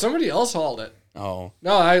 No, somebody else hauled it. Oh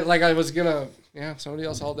no, I was gonna. Yeah, somebody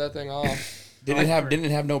else hauled that thing off. Didn't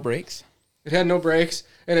it have no brakes? It had no brakes,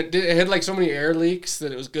 and it had like so many air leaks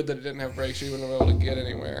that it was good that it didn't have brakes. So you wouldn't have been able to get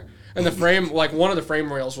anywhere. And the frame, like one of the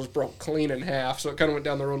frame rails was broke clean in half, so it kind of went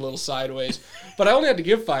down the road a little sideways. But I only had to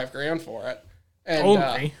give $5,000 for it. And,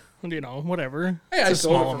 whatever. Hey, I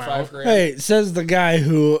sold it for $5,000. Hey, says the guy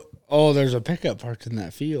who, there's a pickup parked in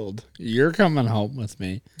that field. You're coming home with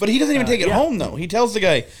me. But he doesn't even take it home, though. He tells the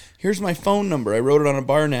guy, here's my phone number. I wrote it on a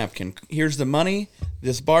bar napkin. Here's the money,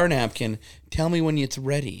 this bar napkin. Tell me when it's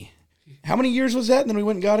ready. How many years was that? And then we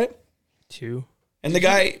went and got it? 2. And the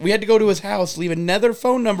guy, we had to go to his house, leave another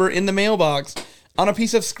phone number in the mailbox on a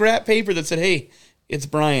piece of scrap paper that said, hey, it's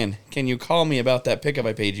Brian. Can you call me about that pickup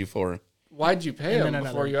I paid you for? Why'd you pay him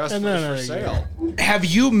before you asked for sale? Have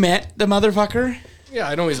you met the motherfucker? Yeah,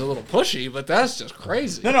 I know he's a little pushy, but that's just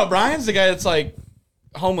crazy. No, Brian's the guy that's like,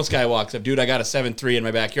 homeless guy walks up, dude, I got a 7.3 in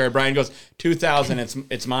my backyard. Brian goes, 2,000,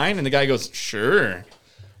 it's mine? And the guy goes, sure.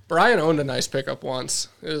 Brian owned a nice pickup once.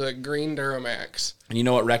 It was a green Duramax. And you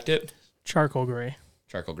know what wrecked it? Charcoal gray.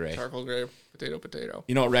 Charcoal gray. Charcoal gray, potato.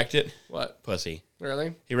 You know what wrecked it? What? Pussy.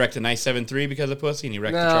 Really? He wrecked a nice 7.3 because of pussy, and he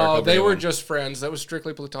wrecked the charcoal No, gray they were one. just friends. That was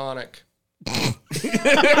strictly platonic.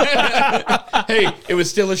 Hey, it was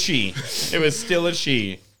still a she. It was still a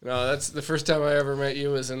she. No, that's the first time I ever met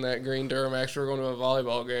you was in that green Duramax. We were going to a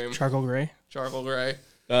volleyball game. Charcoal gray. Charcoal gray.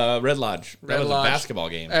 Red Lodge. That was Lodge. a basketball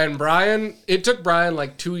game. And Brian, it took Brian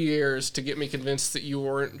like 2 years to get me convinced that you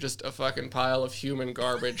weren't just a fucking pile of human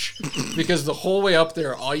garbage. Because the whole way up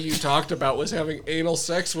there, all you talked about was having anal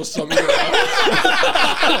sex with some girl.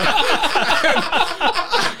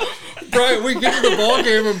 Brian, we get to the ball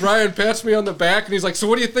game and Brian pats me on the back and he's like, so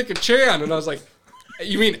what do you think of Chan? And I was like,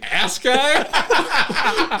 you mean ass guy?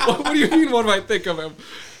 What do you mean, what do I think of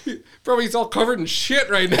him? Probably he's all covered in shit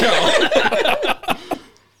right now.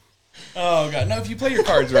 Oh god, no! If you play your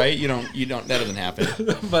cards right, you don't. That doesn't happen.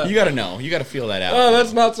 But you got to know. You got to feel that out. Oh,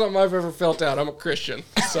 that's not something I've ever felt out. I'm a Christian,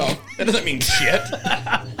 so that doesn't mean shit.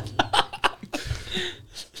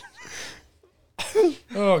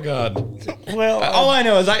 Oh god. Well, all I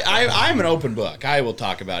know is I'm an open book. I will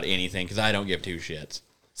talk about anything because I don't give two shits.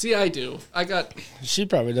 See, I do. She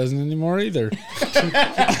probably doesn't anymore either.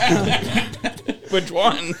 Which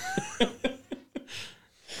one?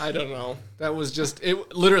 I don't know. That was just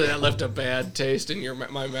it. Literally, that left a bad taste in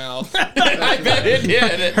my mouth. I bet it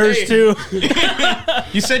did. Hers too.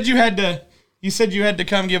 You said you had to. You said you had to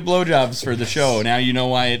come give blowjobs for the show. Now you know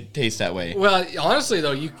why it tastes that way. Well, honestly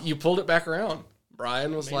though, you pulled it back around.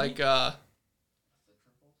 Brian was like,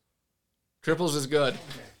 triples is good.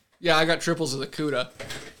 Yeah, I got triples as a CUDA.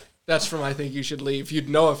 That's from I Think You Should Leave. You'd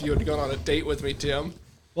know if you had gone on a date with me, Tim.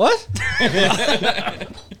 What?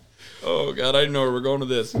 Oh god, I know where we're going with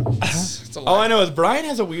this. All I know is Brian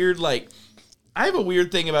has a weird I have a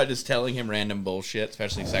weird thing about just telling him random bullshit,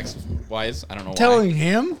 especially sex wise. I don't know why. Telling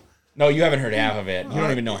him? No, you haven't heard half of it. You don't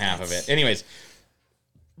even know half of it. Anyways,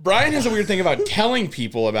 Brian has a weird thing about telling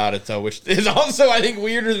people about it though, which is also I think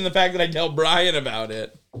weirder than the fact that I tell Brian about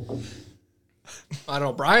it. I don't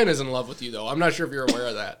know. Brian is in love with you though. I'm not sure if you're aware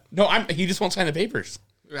of that. No, he just won't sign the papers.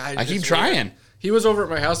 I keep trying. He was over at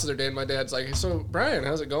my house the other day, and my dad's like, so, Brian,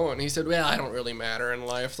 how's it going? He said, well, I don't really matter in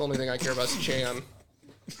life. The only thing I care about is Chan.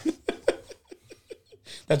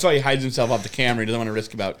 That's why he hides himself off the camera. He doesn't want to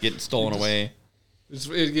risk about getting stolen away.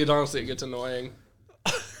 Honestly, it gets annoying.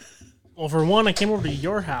 Well, for one, I came over to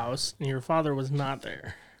your house, and your father was not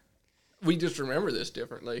there. We just remember this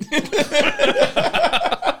differently.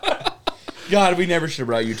 God, we never should have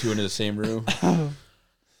brought you two into the same room.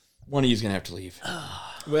 One of you's going to have to leave.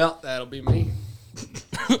 Well, that'll be me.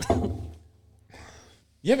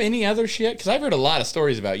 You have any other shit? Because I've heard a lot of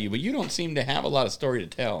stories about you, but you don't seem to have a lot of story to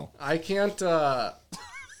tell. I can't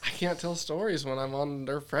tell stories when I'm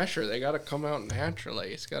under pressure. They got to come out naturally.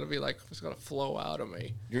 It's got to be like, it's got to flow out of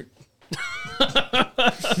me.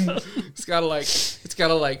 It's got to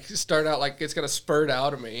start out like it's got to spurt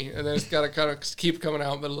out of me, and then it's got to kind of keep coming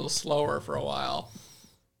out, but a little slower for a while.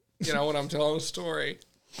 You know, when I'm telling a story.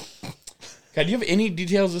 God, do you have any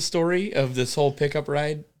details of the story of this whole pickup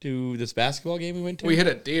ride to this basketball game we went to? We hit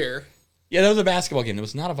a deer. Yeah, that was a basketball game. It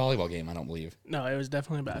was not a volleyball game, I don't believe. No, it was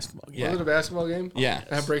definitely a basketball game. Yeah. Was it a basketball game? Yeah.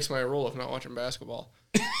 That breaks my rule of not watching basketball.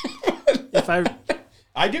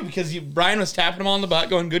 I do, because Brian was tapping them on the butt,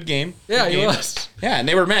 going, good game. Yeah, good he game. was. Yeah, and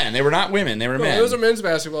they were men. They were not women. They were men. It was a men's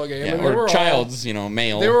basketball game. Yeah, and they or were child's,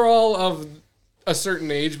 male. They were all of a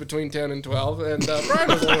certain age, between 10 and 12, and Brian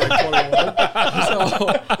was only like 21.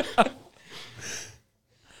 So...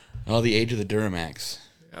 Oh, the age of the Duramax.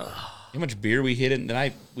 Yeah. How much beer we hid in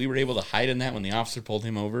that we were able to hide in that when the officer pulled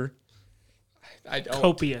him over? I don't.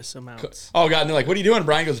 Copious amounts. Oh God! And they're like, "What are you doing?"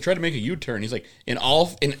 Brian goes, "Try to make a U-turn." He's like, "In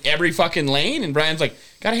every fucking lane," and Brian's like,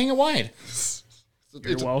 "Gotta hang it wide."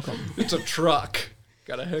 You're welcome. It's a truck.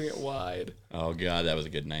 Gotta hang it wide. Oh God, that was a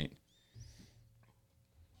good night.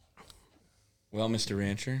 Well, Mr.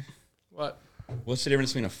 Rancher, What? what's the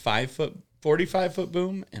difference between a 45-foot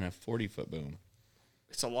boom and a 40-foot boom?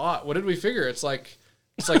 It's a lot. What did we figure? It's like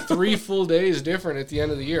 3 full days different at the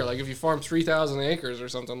end of the year. Like if you farm 3,000 acres or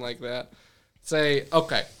something like that. Say,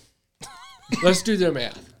 okay, let's do the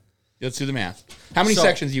math. Let's do the math. How many So-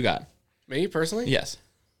 sections you got? Me personally? Yes.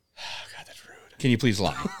 God, that's rude. Can you please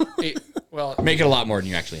lie? Well, Make it a lot more than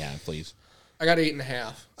you actually have, please. I got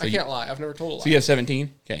 8.5. I you- can't lie. I've never told a lie. So you have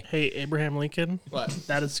 17? Okay. Hey, Abraham Lincoln. What?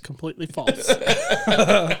 That is completely false.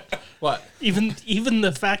 What? Even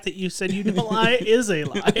the fact that you said you don't lie is a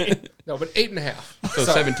lie. No, but 8.5. So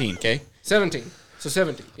 17, okay? 17. So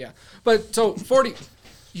 17, yeah. But so 40.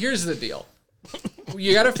 Here's the deal.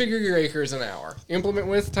 You got to figure your acres an hour. Implement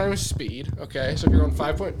width times speed. Okay, so if you're going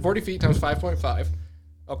 40 feet times 5.5.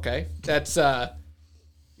 Okay, that's you're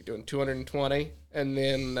doing 220, and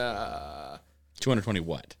then 220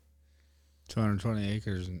 what? 220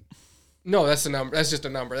 acres. And no, that's the number. That's just a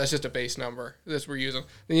number. That's just a base number that we're using.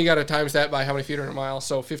 Then you got to times that by how many feet are in a mile.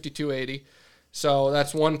 So 5280. So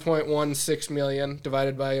that's 1.16 million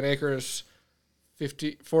divided by an acre is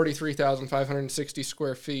 43,560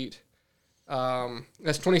 square feet.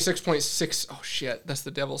 That's 26.6. Oh shit, that's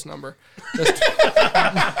the devil's number. That's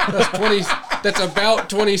 20. That's about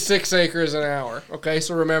 26 acres an hour. Okay,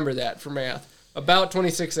 so remember that for math. About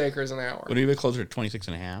 26 acres an hour. Would it be closer to 26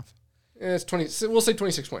 and a half? It's 20. We'll say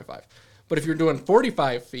 26.5. But if you're doing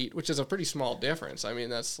 45 feet, which is a pretty small difference, I mean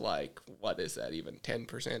that's like what is that? Even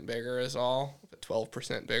 10% bigger is all,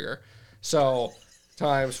 12% bigger. So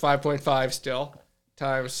times 5.5 still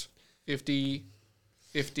times 50.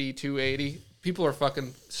 280. People are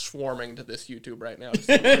fucking swarming to this YouTube right now.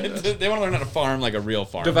 They want to learn how to farm like a real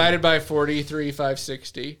farmer. Divided by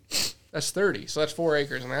 43,560. That's 30. So that's 4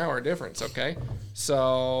 acres an hour difference, okay?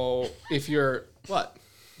 So if you're, what?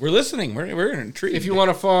 We're listening. We're intrigued. If you want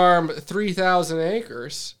to farm 3,000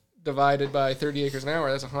 acres divided by 30 acres an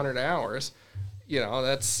hour, that's 100 hours. You know,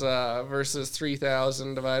 that's versus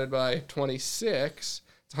 3,000 divided by 26.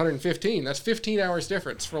 It's 115. That's 15 hours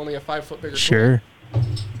difference for only a 5-foot bigger Sure.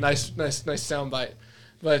 Nice soundbite.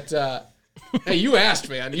 But hey, you asked,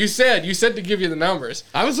 man. You said to give you the numbers.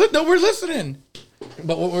 No, we're listening.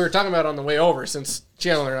 But what we were talking about on the way over, since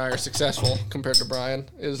Chandler and I are successful compared to Brian,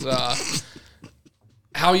 is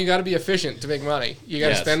how you got to be efficient to make money. You got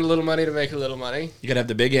to spend a little money to make a little money. You got to have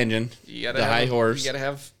the big engine, the high horse. You got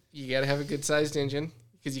to have a good sized engine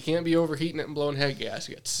because you can't be overheating it and blowing head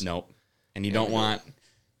gaskets. Nope. And you don't want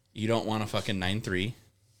a fucking 9.3.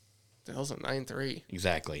 The hell's a 9.3?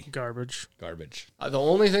 Exactly. Garbage. The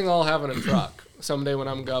only thing I'll have in a truck someday when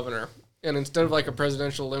I'm governor, and instead of like a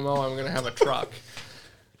presidential limo, I'm going to have a truck,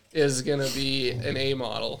 is going to be an A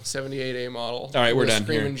model, 78 A model. All right, we're with done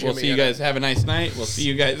here. Screamin' We'll Jimmy see you in guys. it. Have a nice night. We'll see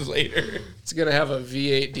you guys later. It's going to have a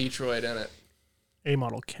V8 Detroit in it. A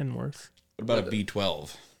model Kenworth. What about a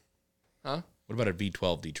V12? Huh? What about a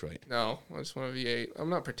V12 Detroit? No, I just want a V8. I'm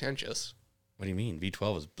not pretentious. What do you mean?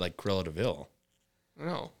 V12 is like Cruella DeVille.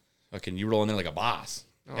 No. Fucking you roll in there like a boss.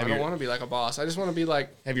 No, I don't want to be like a boss. I just want to be like...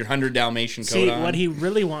 Have your 100 Dalmatian coat See, on. what he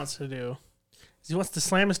really wants to do is he wants to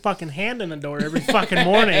slam his fucking hand in the door every fucking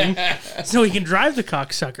morning so he can drive the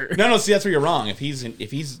cocksucker. No, see, that's where you're wrong. If he's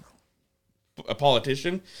a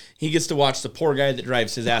politician, he gets to watch the poor guy that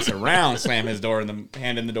drives his ass around slam his door and the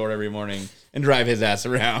hand in the door every morning and drive his ass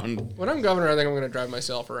around. When I'm governor, I think I'm going to drive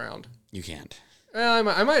myself around. You can't. Well,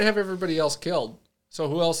 I might have everybody else killed. So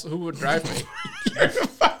who would drive me?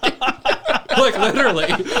 Like literally.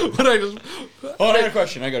 But I just... Oh, I got a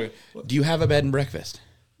question. Do you have a bed and breakfast?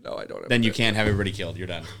 No, I don't have Then a you bed. can't have everybody killed. You're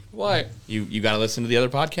done. Why? You got to listen to the other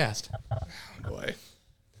podcast. Boy.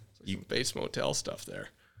 You base motel stuff there.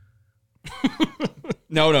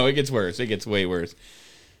 No, it gets worse. It gets way worse.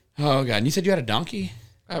 Oh, God. And you said you had a donkey?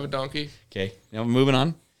 I have a donkey. Okay. Now moving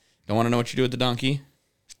on. Don't want to know what you do with the donkey.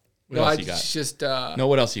 What else you got? Just, No,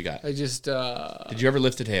 what else you got? I just, Did you ever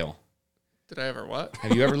lift a tail? Did I ever what?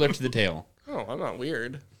 Have you ever lifted the tail? Oh, I'm not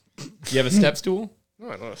weird. Do you have a step stool? No,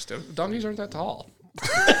 I don't have step. Donkeys aren't that tall.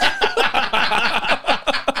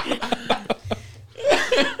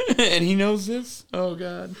 And he knows this? Oh,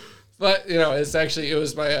 God. But, you know, it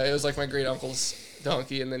was like my great uncle's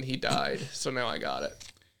donkey, and then he died. So now I got it.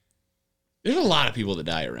 There's a lot of people that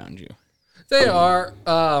die around you. They are.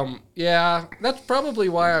 Yeah, that's probably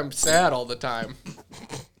why I'm sad all the time.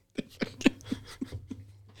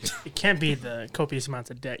 It can't be the copious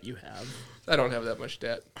amounts of debt you have. I don't have that much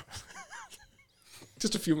debt.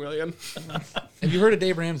 Just a few million. Have you heard of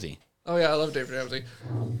Dave Ramsey? Oh, yeah, I love Dave Ramsey.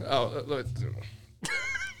 Oh,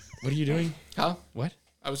 What are you doing? huh? What?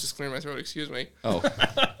 I was just clearing my throat. Excuse me. Oh,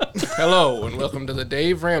 Hello, and welcome to the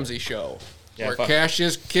Dave Ramsey Show, where fuck. cash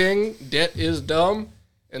is king, debt is dumb,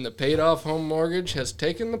 and the paid-off home mortgage has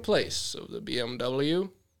taken the place of the BMW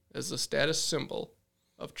as the status symbol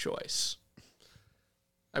of choice.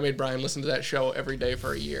 I made Brian listen to that show every day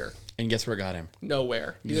for a year. and guess where it got him?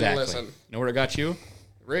 Nowhere. He Exactly. didn't listen. Know where it got you?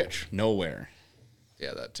 Rich. Nowhere.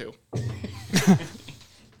 Yeah, that too.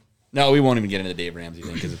 No, we won't even get into the Dave Ramsey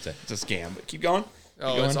thing because it's a scam. But keep going.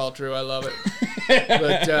 Oh, going? it's all true. I love it.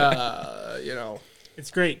 But, you know. It's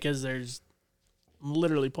great because there's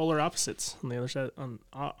literally polar opposites on the other side,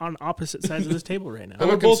 on opposite sides of this table right now. I'm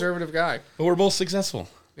a we're both- conservative guy. But we're both successful.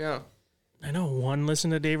 Yeah. I know one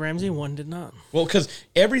listened to Dave Ramsey, one did not. Well, because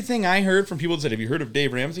everything I heard from people that said, "Have you heard of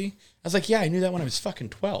Dave Ramsey?" I was like, "Yeah, I knew that when I was fucking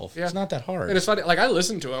 12. Yeah. It's not that hard." And it's funny, like I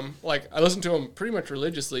listened to him pretty much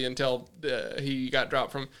religiously until he got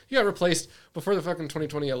dropped from. He got replaced before the fucking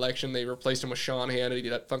 2020 election. They replaced him with Sean Hannity,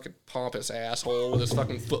 that fucking pompous asshole with his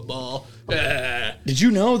fucking football. Did you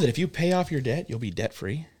know that if you pay off your debt, you'll be debt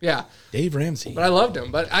free? Yeah, Dave Ramsey. but I loved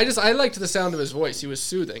him. But I liked the sound of his voice. He was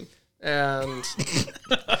soothing, and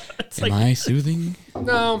Am I soothing?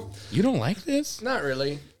 no, You don't like this? not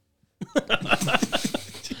really.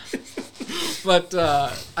 But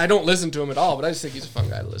I don't listen to him at all. But I just think he's a fun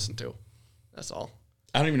guy to listen to. That's all.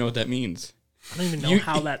 I don't even know what that means. I don't even know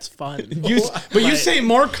how that's fun. But you say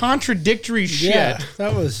more contradictory shit Yeah,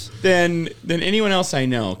 that was. than anyone else I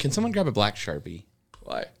know. Can someone grab a black Sharpie?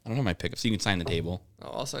 Why? I don't know my pickup, so you can sign the table. Oh,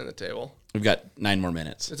 I'll sign the table. We've got 9 more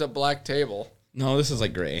minutes. It's a black table. No, this is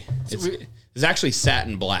like gray. It's actually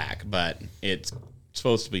satin black, but it's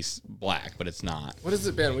supposed to be black, but it's not. What has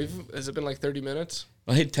it been? Has it been like 30 minutes?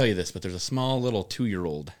 Well, I hate to tell you this, but there's a small little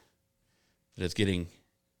 2-year-old that is getting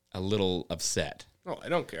a little upset. Oh, I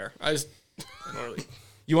don't care. I don't really.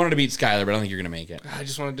 You wanted to beat Skylar, but I don't think you're going to make it. I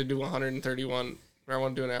just wanted to do 131. Or I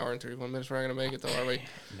want to do an hour and 31 minutes. We're not going to make it though, are we?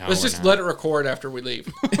 No, Let's we're just not. let it record after we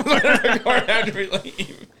leave. After we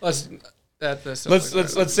leave. Let's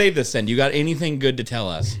save this then. You got anything good to tell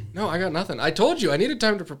us? No, I got nothing. I told you I needed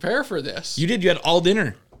time to prepare for this. You did. You had all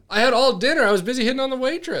dinner. I had all dinner. I was busy hitting on the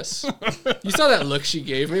waitress. You saw that look she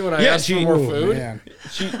gave me when I asked for more food. Man.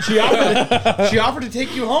 She offered to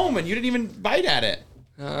take you home, and you didn't even bite at it.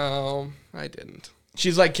 I didn't.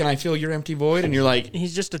 She's like, "Can I fill your empty void?" And you're like,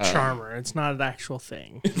 He's just a charmer. It's not an actual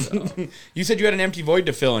thing. "You said you had an empty void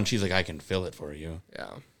to fill," and she's like, "I can fill it for you." Yeah,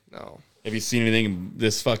 no. Have you seen anything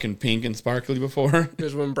this fucking pink and sparkly before?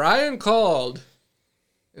 Because when Brian called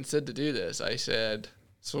and said to do this, I said,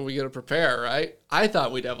 "So we got to prepare, right?" I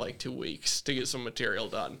thought we'd have like 2 weeks to get some material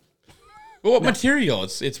done. Well, what material?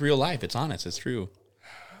 It's real life. It's honest. It's true.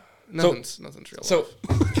 Nothing's real. So,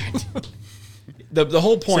 the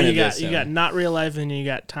whole point So of you got this, you got not real life, and you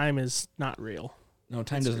got time is not real. no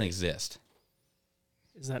time doesn't exist.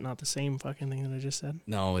 Is that not the same fucking thing that I just said?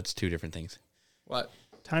 No, it's 2 different things. What?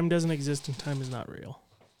 Time doesn't exist, and time is not real.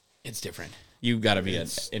 It's different. You got to be an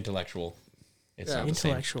intellectual. It's not the same.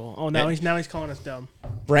 Intellectual. Oh, now he's calling us dumb.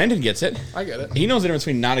 Brandon gets it. I get it. He knows the difference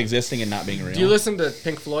between not existing and not being real. Do you listen to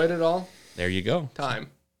Pink Floyd at all? There you go. Time.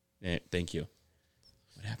 Yeah, thank you.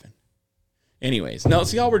 What happened? Anyways, no,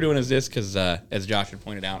 see, all we're doing is this because, as Josh had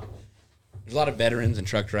pointed out, there's a lot of veterans and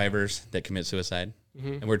truck drivers that commit suicide.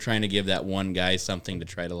 Mm-hmm. And we're trying to give that one guy something to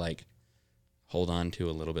try to, like, hold on to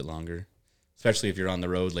a little bit longer. Especially if you're on the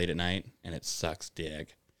road late at night and it sucks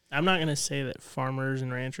dick. I'm not going to say that farmers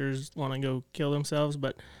and ranchers want to go kill themselves,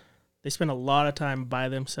 but they spend a lot of time by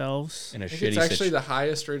themselves. In a I think shitty it's actually situation. the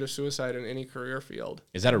highest rate of suicide in any career field.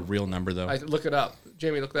 Is that a real number, though? Look it up.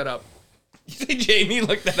 Jamie, look that up. You say Jamie?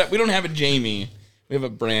 Look that up. We don't have a Jamie. We have a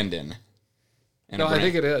Brandon. And No, I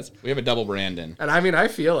think it is. We have a double Brandon. And I mean, I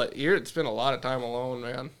feel it. You're spend a lot of time alone,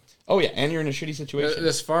 man. Oh, yeah, and you're in a shitty situation.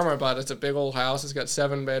 This farm I bought, it's a big old house. It's got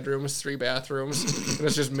 7 bedrooms, 3 bathrooms, and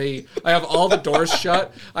it's just me. I have all the doors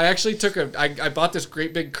shut. I actually I bought this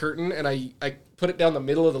great big curtain, and I put it down the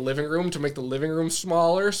middle of the living room to make the living room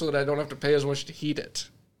smaller so that I don't have to pay as much to heat it,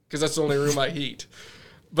 because that's the only room I heat.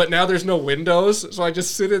 But now there's no windows, so I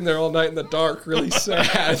just sit in there all night in the dark, really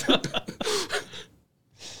sad.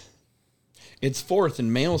 It's 4th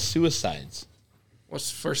in male suicides. What's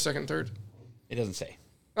first, second, third? It doesn't say.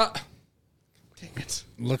 Ah, dang it.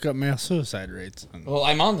 Look up male suicide rates. Well,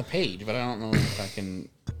 I'm on the page, but I don't know if I can.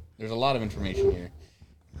 There's a lot of information here.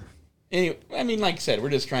 Anyway, I mean, like I said, we're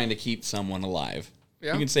just trying to keep someone alive.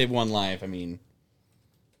 Yeah. You can save one life. I mean,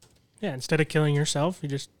 Yeah, instead of killing yourself, you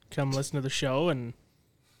just come listen to the show, and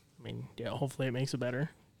I mean, yeah, hopefully it makes it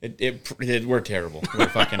better. We're terrible. We're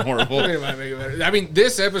fucking horrible. It might make it better. I mean,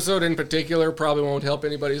 this episode in particular probably won't help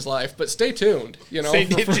anybody's life, but stay tuned. You know,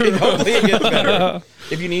 Hopefully it gets better.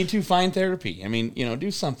 If you need to, find therapy. I mean,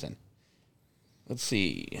 do something. Let's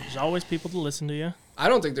see. There's always people to listen to you. I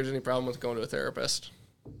don't think there's any problem with going to a therapist.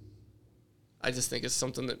 I just think it's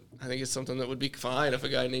something that would be fine if a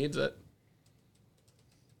guy needs it.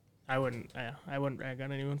 I wouldn't rag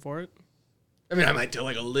on anyone for it. I mean, I might tell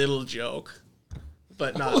like a little joke,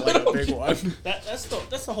 but not like a big one. That's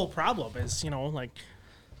the whole problem is, like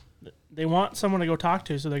they want someone to go talk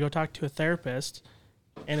to, so they go talk to a therapist,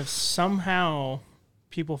 and if somehow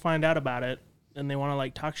people find out about it, then they want to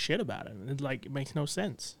like talk shit about it. It makes no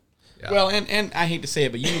sense. Yeah. Well, and I hate to say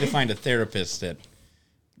it, but you need to find a therapist that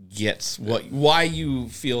gets why you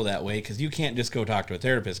feel that way, because you can't just go talk to a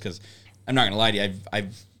therapist. Because I'm not going to lie to you,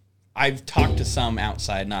 I've talked to some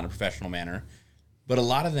outside, not in a professional manner, but a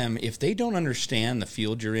lot of them, if they don't understand the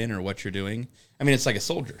field you're in or what you're doing, I mean, it's like a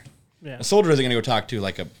soldier. Yeah. A soldier isn't going to go talk to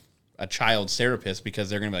like a child's therapist because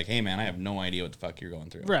they're going to be like, hey, man, I have no idea what the fuck you're going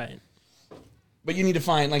through. Right. But you need to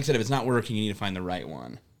find, like I said, if it's not working, you need to find the right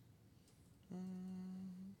one.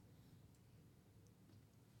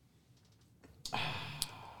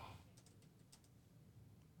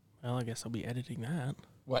 Well, I guess I'll be editing that.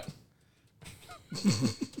 What?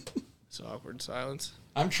 It's awkward silence.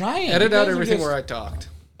 I'm trying. Edit out everything where I talked.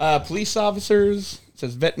 Police officers. It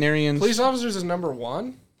says veterinarians. Police officers is number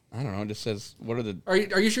one. I don't know. It just says, what are the... Are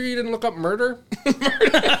you sure you didn't look up murder?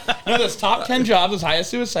 No, that's top 10 jobs with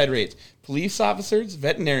highest suicide rates. Police officers,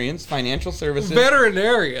 veterinarians, financial services.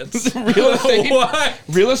 Veterinarians.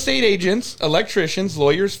 Real estate agents, electricians,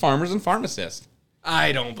 lawyers, farmers, and pharmacists.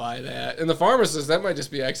 I don't buy that. And the pharmacist, that might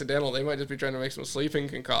just be accidental. They might just be trying to make some sleeping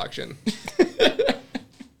concoction.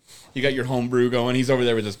 You got your home brew going. He's over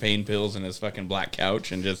there with his pain pills and his fucking black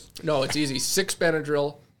couch and just... No, it's easy. 6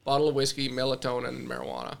 Benadryl, bottle of whiskey, melatonin, and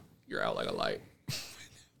marijuana. You're out like a light.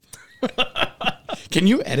 Can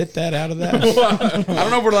you edit that out of that? I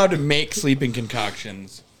don't know if we're allowed to make sleeping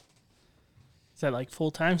concoctions. Is that like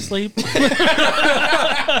full-time sleep?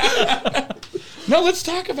 No, let's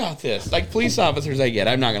talk about this. Like, police officers, I get.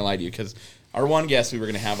 I'm not going to lie to you, because our one guest we were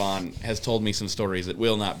going to have on has told me some stories that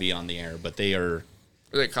will not be on the air, but they are...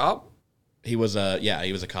 Are they a cop? He was a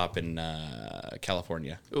cop in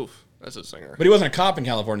California. Oof, that's a singer. But he wasn't a cop in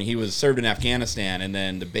California. He was served in Afghanistan, and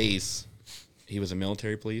then the base, he was a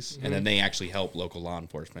military police, and then they actually help local law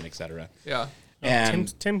enforcement, etc. Yeah.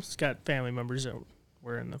 And Tim's got family members that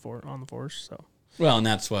were on the force, so... Well, and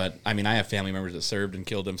that's what... I mean, I have family members that served and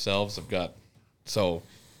killed themselves. I've got... So...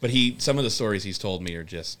 But some of the stories he's told me are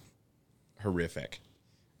just horrific.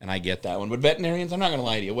 And I get that one. But veterinarians, I'm not going to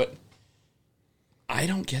lie to you. I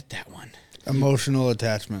don't get that one. Emotional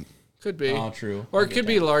attachment. Could be. Oh, true. Or it could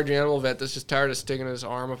be a large animal vet that's just tired of sticking his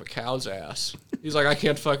arm up a cow's ass. He's like, I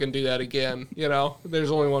can't fucking do that again.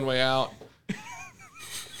 There's only one way out.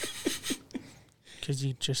 Because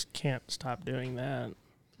you just can't stop doing that.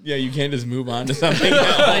 Yeah, you can't just move on to something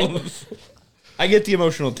else. I get the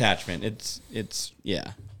emotional attachment. It's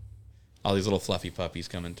yeah. All these little fluffy puppies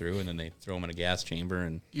coming through, and then they throw them in a gas chamber.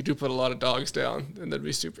 And you do put a lot of dogs down, and that'd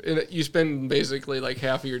be super. And you spend basically like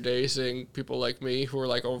half of your day seeing people like me who are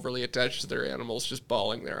like overly attached to their animals, just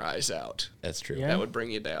bawling their eyes out. That's true. Yeah. That would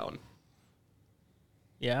bring you down.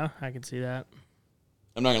 Yeah, I can see that.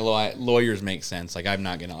 I'm not gonna lie. Lawyers make sense. Like, I'm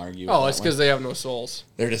not gonna argue. Oh, it's because they have no souls.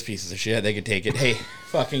 They're just pieces of shit. They could take it. Hey,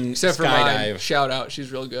 fucking Except for skydive. mine. Shout out,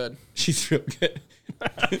 she's real good. She's real good.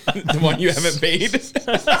 The one you haven't paid. Just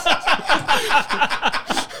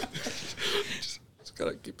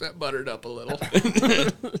gotta keep that buttered up a little.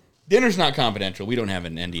 Dinner's not confidential. We don't have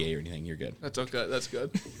an NDA or anything. You're good. That's okay. That's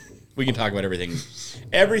good. We can talk about everything.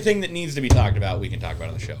 Everything that needs to be talked about, we can talk about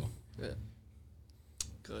on the show. Yeah.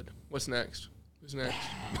 Good. What's next? Who's next?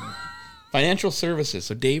 Financial services.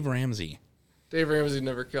 So Dave Ramsey. Dave Ramsey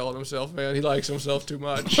never killed himself, man. He likes himself too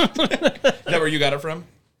much. Is that where you got it from?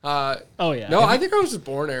 Oh, yeah. No, I think I was just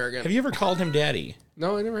born arrogant. Have you ever called him daddy?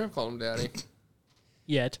 No, I never have called him daddy.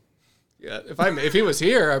 Yet. Yeah, if he was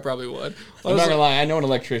here, I probably would. I'm not gonna lie. I know an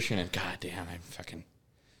electrician, and goddamn, I'm fucking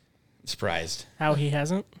surprised. How he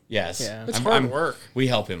hasn't? Yes. Yeah. It's hard work. We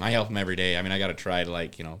help him. I help him every day. I mean, I got to try to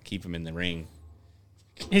keep him in the ring.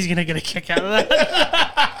 He's going to get a kick out of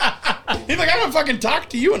that. He's like, I haven't fucking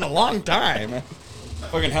talked to you in a long time.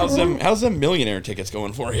 Fucking, how's them millionaire tickets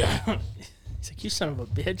going for you? He's like, you son of a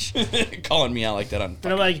bitch. Calling me out like that on.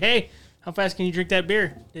 And I'm like, hey, how fast can you drink that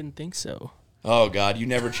beer? Didn't think so. Oh God, you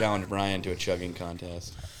never challenged Brian to a chugging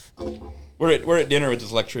contest. We're at dinner with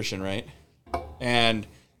this electrician, right? And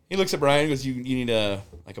he looks at Brian and goes, "You need a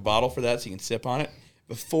bottle for that so you can sip on it."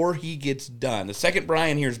 before he gets done. The second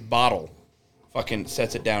Brian hears bottle, fucking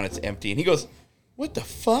sets it down, it's empty. And he goes, what the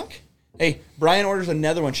fuck? Hey, Brian orders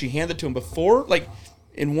another one. She hands it to him before, like,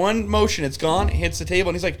 in one motion, it's gone, it hits the table,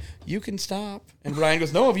 and he's like, you can stop. And Brian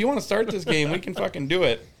goes, no, if you want to start this game, we can fucking do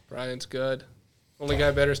it. Brian's good. Only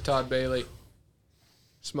guy better is Todd Bailey.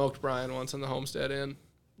 Smoked Brian once in the Homestead Inn.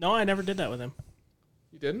 No, I never did that with him.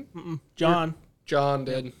 You didn't? Mm-mm. John. John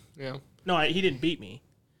did, yeah. No, he didn't beat me.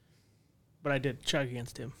 But I did chug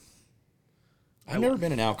against him. I've never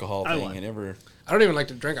been an alcohol I thing. won. I don't even like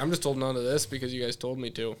to drink. I'm just holding on to this because you guys told me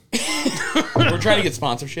to. We're trying to get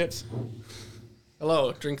sponsorships.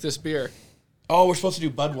 Hello, drink this beer. Oh, we're supposed to do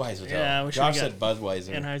Budweiser, though. Yeah, we should Josh have said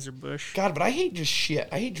Budweiser. Anheuser-Busch. God, but I hate just shit.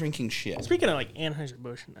 I hate drinking shit. Speaking of like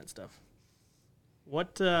Anheuser-Busch and that stuff,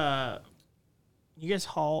 what you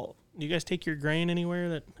guys take your grain anywhere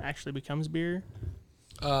that actually becomes beer?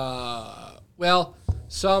 Well,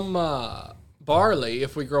 some barley,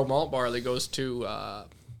 if we grow malt barley, goes to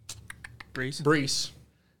Breese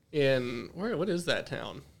in what is that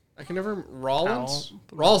town? I can never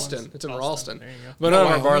Rallston. It's in Ralston. There you go. But none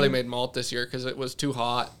of our barley made malt this year because it was too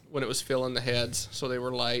hot when it was filling the heads, so they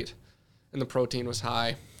were light, and the protein was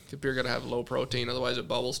high. The beer got to have low protein, otherwise it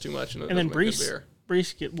bubbles too much and it doesn't And then make good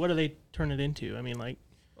Breese, beer. what do they turn it into? I mean, like,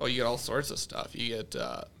 Oh, you get all sorts of stuff. You get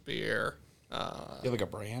beer. You have like a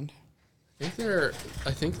brand? I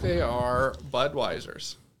think they are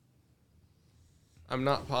Budweisers. I'm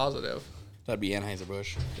not positive. That'd be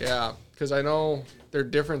Anheuser-Busch. Yeah, because I know they're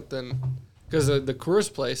different than... Because the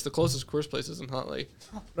Coors place, the closest Coors place is in Huntley.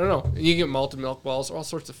 I don't know. And you get malted milk balls, all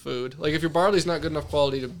sorts of food. Like, if your barley's not good enough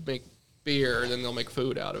quality to make beer, then they'll make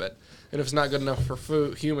food out of it. And if it's not good enough for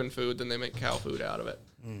human food, then they make cow food out of it.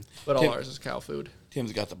 But all ours is cow food.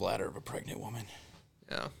 Tim's got the bladder of a pregnant woman.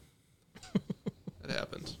 Yeah. It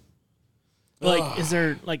happens. like, is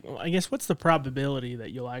there, like, I guess, what's the probability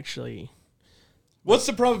that you'll actually... What's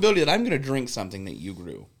the probability that I'm going to drink something that you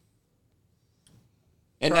grew?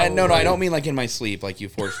 And no, Probably. I don't mean like in my sleep, like you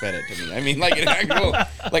force fed it to me. I mean like an actual,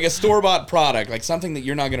 like a store bought product, like something that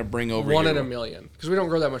you're not going to bring over. One here. in a million. Because we don't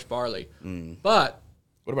grow that much barley. But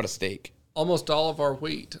What about a steak? almost all of our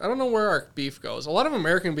wheat. I don't know where our beef goes. A lot of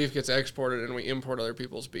American beef gets exported and we import other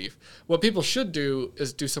people's beef. What people should do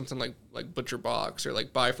is do something like Butcher Box or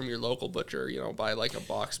like buy from your local butcher, buy like a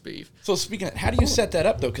box beef. So speaking of, how do you set that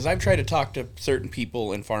up though? Because I've tried to talk to certain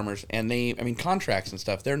people and farmers and contracts and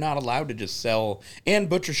stuff, they're not allowed to just sell, and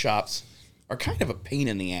butcher shops are kind of a pain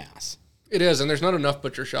in the ass. It is, and there's not enough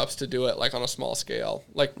butcher shops to do it like on a small scale.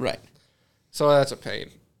 Right. So that's a pain.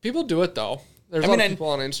 People do it though. There's a lot of people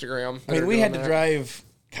on Instagram. We had to drive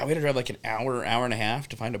like an hour and a half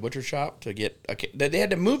to find a butcher shop to get they had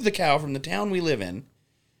to move the cow from the town we live in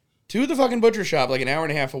to the fucking butcher shop like an hour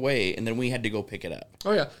and a half away, and then we had to go pick it up.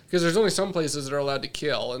 Oh yeah, because there's only some places that are allowed to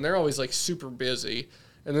kill, and they're always like super busy,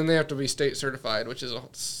 and then they have to be state certified, which is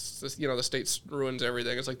the state ruins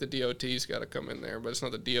everything. It's like the DOT's got to come in there, but it's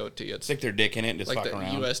not the DOT. It's Stick their dick in it and just like fuck the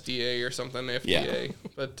around. USDA or something, FDA. Yeah.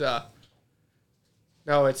 But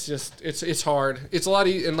no, it's just it's hard. It's a lot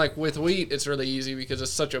and like with wheat, it's really easy because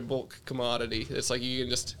it's such a bulk commodity. It's like you can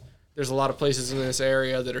just there's a lot of places in this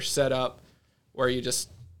area that are set up where you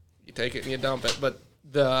take it and you dump it.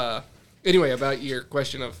 But anyway, about your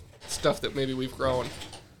question of stuff that maybe we've grown,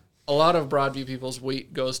 a lot of Broadview people's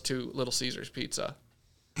wheat goes to Little Caesars Pizza.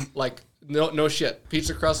 Like no shit,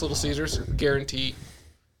 pizza crust Little Caesars, guarantee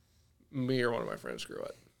me or one of my friends grew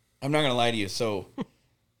it. I'm not gonna lie to you, so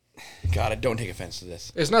God, don't take offense to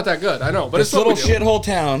this. It's not that good, I know, but This it's what little we do. shithole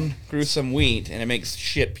town grew some wheat and it makes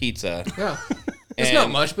shit pizza. Yeah. It's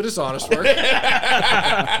not much, but it's honest work.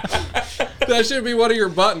 That should be one of your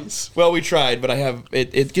buttons. Well, we tried, but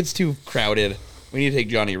it gets too crowded. We need to take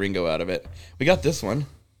Johnny Ringo out of it. We got this one.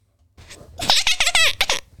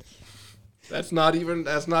 That's not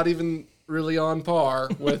even really on par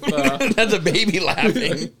with That's a baby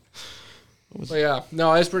laughing. But yeah,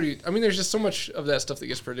 no, it's pretty. I mean, there's just so much of that stuff that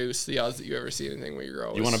gets produced. The odds that you ever see anything when you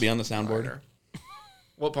grow. You want to be on the soundboard? Minor.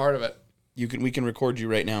 What part of it? We can record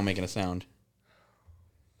you right now making a sound.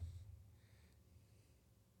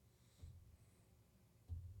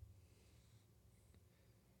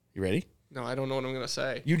 You ready? No, I don't know what I'm gonna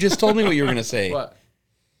say. You just told me what you were gonna say. What?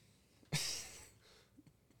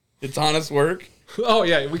 It's honest work. Oh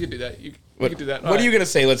yeah, we could do that. We could do that. What are you gonna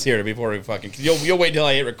say? Let's hear it before we fucking. Cause you'll wait till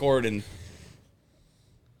I hit record and.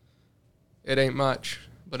 It ain't much,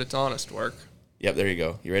 but it's honest work. Yep, there you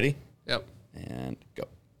go. You ready? Yep. And go.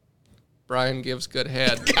 Brian gives good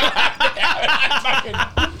head.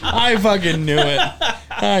 I fucking knew it.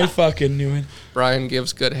 I fucking knew it. Brian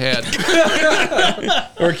gives good head.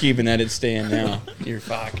 We're keeping that. It's staying now. You're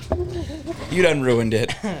fucked. You done ruined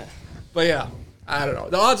it. But yeah, I don't know.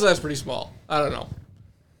 The odds of that's pretty small. I don't know.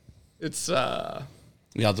 It's The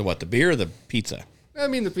odds of what? The beer or the pizza? I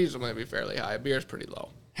mean, the pizza might be fairly high. Beer's pretty low.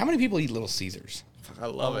 How many people eat Little Caesars? Fuck, I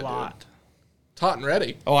love it, lot. dude. It's hot and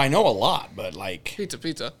ready. Oh, I know a lot, but like...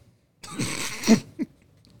 Pizza.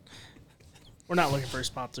 We're not looking for a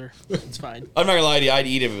sponsor. It's fine. I'm not gonna lie to you, I'd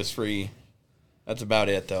eat if it was free. That's about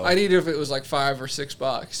it, though. I'd eat it if it was like $5 or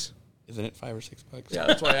 $6. Isn't it $5 or $6? Yeah,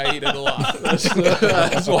 that's why I eat it a lot.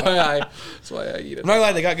 That's why I eat it. I'm not gonna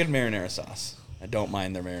lie, they got good marinara sauce. I don't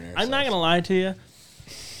mind their marinara sauce. I'm not going to lie to you.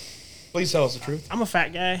 Please tell us the truth. I'm a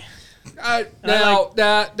fat guy.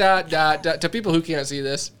 To people who can't see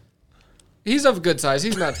this, he's of good size.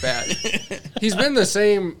 He's not fat. He's been the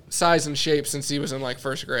same size and shape since he was in like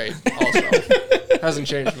first grade. Also, hasn't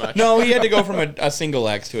changed much. No, he had to go from a single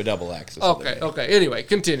X to a double X. Okay. Anyway,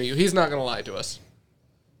 continue. He's not gonna lie to us.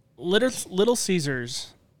 Little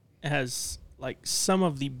Caesars has like some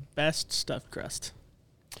of the best stuffed crust.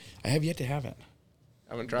 I have yet to have it.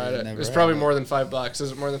 I haven't tried it. never It's had probably it. more than $5.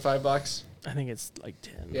 Is it more than $5? I think it's like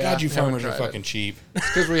 10. Yeah, God, you I haven't farmers are tried fucking it. cheap. It's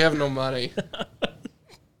because we have no money.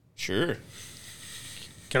 Sure.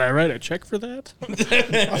 Can I write a check for that?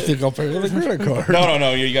 I think I'll pay with a credit card.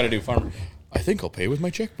 No. You got to do farmer. I think I'll pay with my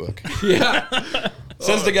checkbook. Yeah.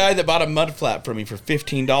 Says the guy that bought a mud flap from me for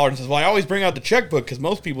 $15 and says, well, I always bring out the checkbook because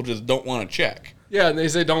most people just don't want to check. Yeah, and they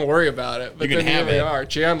say don't worry about it. But You can then have here they it. are.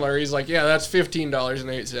 Chandler, he's like, yeah, that's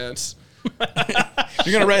 $15.08.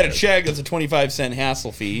 You're going to write a check that's a 25-cent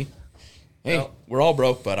hassle fee. Hey, Well- we're all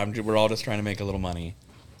broke, but we're all just trying to make a little money.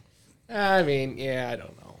 I mean, yeah, I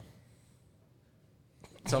don't know.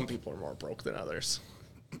 Some people are more broke than others.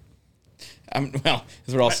 Well,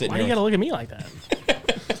 because we're all sitting Why do you here. got to look at me like that?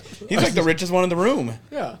 He's like the richest one in the room.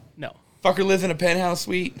 Yeah. No. Fucker lives in a penthouse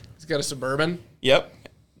suite. He's got a Suburban. Yep.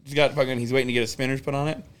 He's waiting to get his spinners put on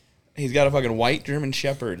it. He's got a fucking white German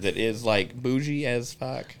Shepherd that is like bougie as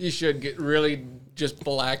fuck. You should get really just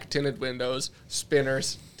black tinted windows,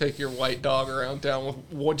 spinners. Take your white dog around town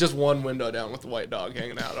with just one window down with the white dog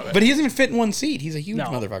hanging out of it. But he doesn't even fit in one seat. He's a huge No.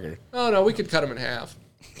 motherfucker. Oh, no, we could cut him in half.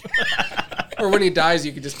 Or when he dies,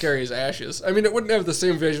 you could just carry his ashes. I mean, it wouldn't have the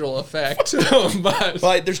same visual effect. But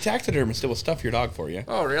Well, there's taxidermists that will stuff your dog for you.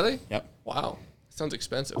 oh, really? Yep. Wow. Sounds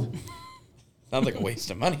expensive. Sounds like a waste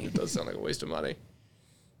of money. It does sound like a waste of money.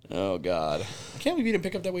 Oh, God. I can't believe you didn't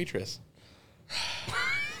pick up that waitress.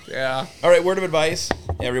 Yeah. All right, word of advice.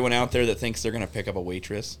 Everyone out there that thinks they're going to pick up a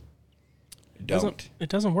waitress, don't. It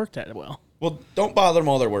doesn't work that well. Well, don't bother them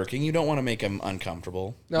while they're working. You don't want to make them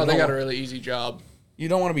uncomfortable. No, You they don't got a wa- really easy job. You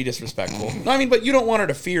don't want to be disrespectful. No, I mean, but you don't want her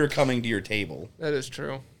to fear coming to your table. That is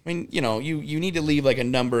true. I mean, you need to leave like a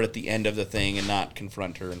number at the end of the thing and not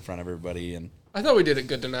confront her in front of everybody. And I thought we did it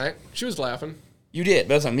good tonight. She was laughing. you did,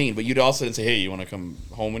 but that's what I mean. But you'd also didn't say, "Hey, you want to come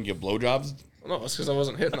home and give blowjobs?" No, it's because I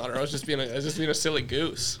wasn't hitting on her. I was just being a silly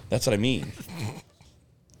goose. That's what I mean.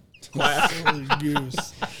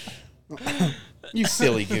 Goose. You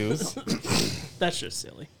silly goose. That's just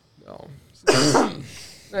silly. No.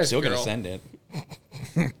 Nice Still girl. gonna send it.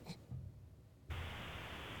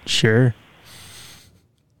 Sure.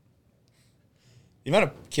 The amount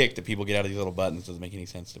of kick that people get out of these little buttons doesn't make any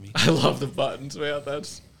sense to me. I love the buttons, man.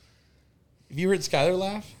 That's Have you heard Skylar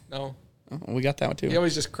laugh? no. Oh, we got that one too. He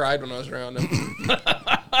always just cried when I was around him.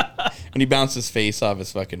 When he bounced his face off his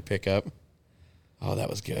fucking pickup. Oh, that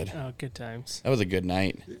was good. Oh, good times. That was a good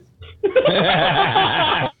night.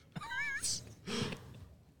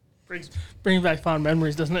 Brings back fond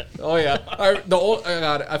memories, doesn't it? Oh yeah.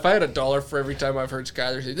 God, if I had $1 for every time I've heard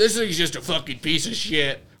Skylar say, "This thing's just a fucking piece of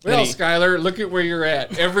shit." Well, Then he- Skylar, look at where you're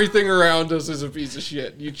at. Everything around us is a piece of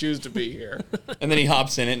shit. You choose to be here. And then he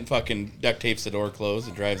hops in it and fucking duct tapes the door closed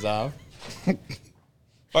and drives off.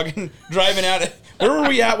 Fucking driving out. Where were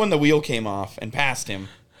we at when the wheel came off and passed him?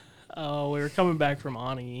 Oh, we were coming back from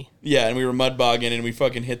Ani. Yeah, and we were mud bogging and we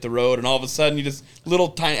fucking hit the road and all of a sudden you just little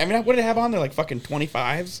tiny. I mean, what did it have on there? Like fucking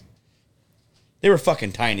 25s? They were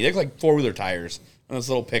fucking tiny. They looked like 4-wheeler tires on this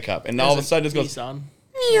little pickup. And all of a sudden it just goes, Nissan.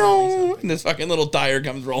 meow, and this fucking little tire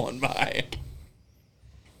comes rolling by.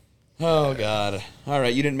 Oh, God. All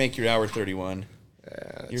right, you didn't make your hour 31.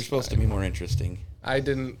 You're supposed to be more interesting. I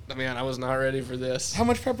didn't. Man, I was not ready for this. How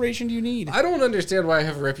much preparation do you need? I don't understand why I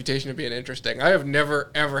have a reputation of being interesting. I have never,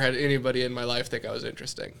 ever had anybody in my life think I was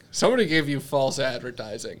interesting. Somebody gave you false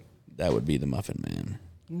advertising. That would be the Muffin Man.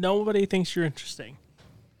 Nobody thinks you're interesting.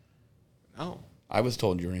 No. I was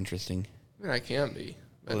told you were interesting. I mean, I can be,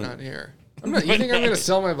 but not here. You think I'm going to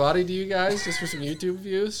sell my body to you guys just for some YouTube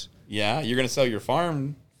views? Yeah, you're going to sell your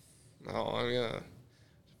farm. No, I'm going to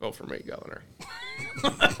vote for me, Governor.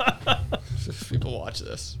 If people watch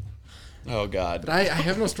this. Oh, God. But I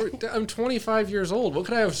have no story. I'm 25 years old. What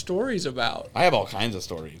could I have stories about? I have all kinds of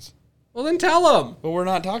stories. Well, then tell them. But we're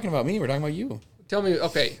not talking about me. We're talking about you. Tell me.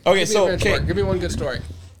 Okay. Okay, Give me so, a benchmark. okay. Give me one good story.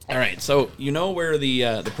 All right. So, you know where the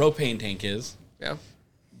propane tank is? Yeah.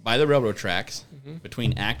 By the railroad tracks,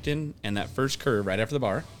 between Acton and that first curve right after the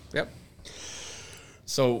bar. Yep.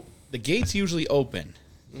 So, the gate's usually open.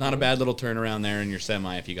 Not a bad little turnaround there in your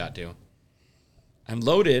semi if you got to. I'm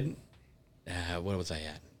loaded. What was I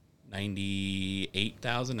at?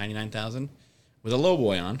 98,000, 99,000 with a low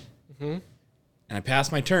boy on. And I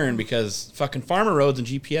passed my turn because fucking farmer roads and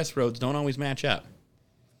GPS roads don't always match up.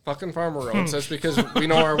 Fucking farmer roads. That's because we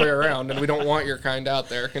know our way around and we don't want your kind out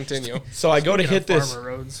there. Continue. So I go to hit this. Farmer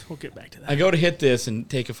roads. We'll get back to that. I go to hit this and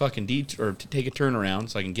take a fucking detour, or to take a turnaround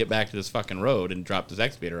so I can get back to this fucking road and drop this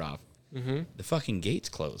excavator off. The fucking gate's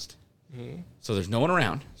closed. So there's no one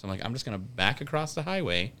around. So I'm like, I'm just going to back across the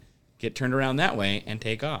highway, get turned around that way, and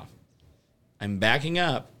take off. I'm backing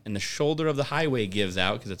up, and the shoulder of the highway gives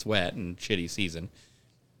out because it's wet and shitty season.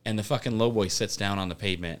 And the fucking lowboy sits down on the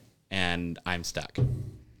pavement, and I'm stuck. You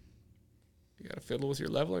got to fiddle with your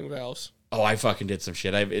leveling valves. Oh, I fucking did some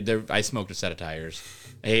shit. I smoked a set of tires.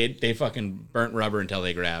 They fucking burnt rubber until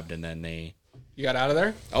they grabbed, and then they... You got out of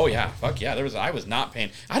there? Oh, yeah. Fuck yeah. I was not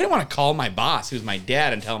paying. I didn't want to call my boss, who's my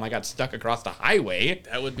dad, and tell him I got stuck across the highway.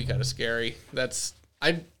 That would be kind of scary.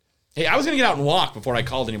 Hey, I was going to get out and walk before I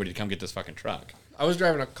called anybody to come get this fucking truck. I was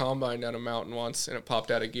driving a combine down a mountain once, and it popped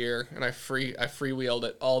out of gear, and I freewheeled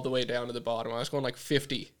it all the way down to the bottom. I was going like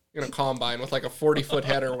 50 in a combine with like a 40-foot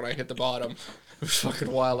header when I hit the bottom. It was fucking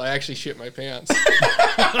wild. I actually shit my pants.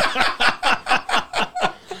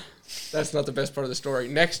 That's not the best part of the story.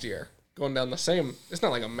 Next year, going down the same, it's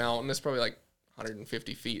not like a mountain. It's probably like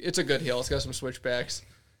 150 feet. It's a good hill. It's got some switchbacks.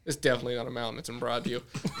 It's definitely not a mountain. It's in Broadview.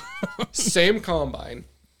 Same combine.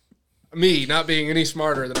 Me not being any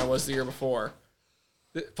smarter than I was the year before.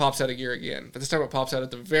 It pops out of gear again. But this time it pops out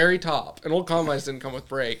at the very top. And old combines didn't come with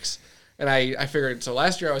brakes. And I figured, so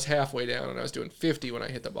last year I was halfway down and I was doing 50 when I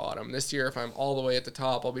hit the bottom. This year, if I'm all the way at the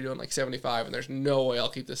top, I'll be doing like 75. And there's no way I'll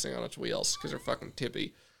keep this thing on its wheels because they're fucking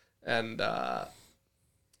tippy. And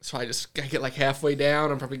so I get like halfway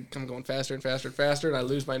down. I'm going faster and faster and faster. And I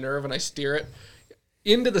lose my nerve and I steer it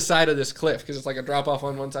into the side of this cliff because it's like a drop off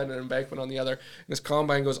on one side and an embankment on the other. And this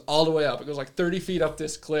combine goes all the way up. It goes like 30 feet up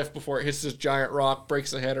this cliff before it hits this giant rock, breaks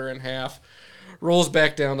the header in half, rolls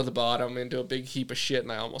back down to the bottom into a big heap of shit,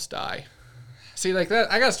 and I almost die. See, like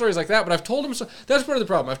that, I got stories like that, but I've told them so. That's part of the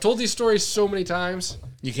problem. I've told these stories so many times.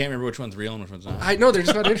 You can't remember which one's real and which one's not. I know, they're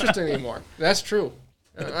just not interesting anymore. That's true.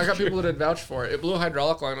 I got people that had vouched for it. It blew a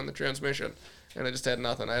hydraulic line on the transmission. And I just had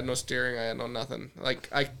nothing. I had no steering. I had no nothing. Like,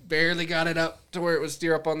 I barely got it up to where it would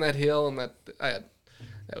steer up on that hill, and that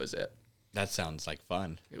was it. That sounds like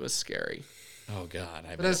fun. It was scary. Oh, God.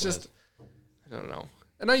 But that's just, I don't know.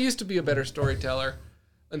 And I used to be a better storyteller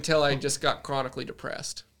until I just got chronically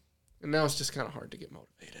depressed. And now it's just kind of hard to get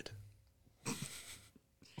motivated.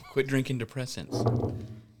 Quit drinking depressants.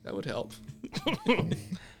 That would help.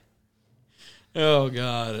 Oh,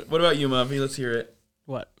 God. What about you, Muffy? Let's hear it.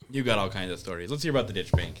 What? You got all kinds of stories. Let's hear about the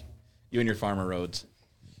ditch bank. You and your farmer roads.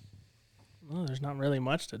 Well, there's not really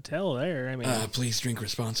much to tell there. I mean, please drink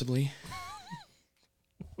responsibly.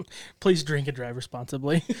 Please drink and drive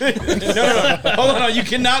responsibly. No. Hold on. You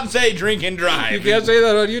cannot say drink and drive. You can't say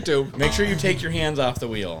that on YouTube. Make sure you take your hands off the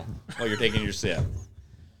wheel while you're taking your sip.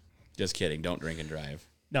 Just kidding. Don't drink and drive.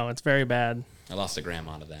 No, it's very bad. I lost a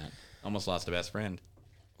grandma to that. Almost lost a best friend.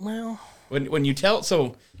 Well, when you tell...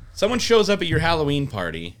 So, someone shows up at your Halloween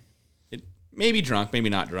party. Maybe drunk, maybe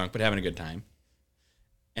not drunk, but having a good time.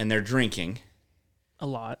 And they're drinking. a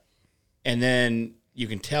lot. And then you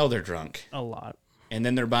can tell they're drunk. A lot. And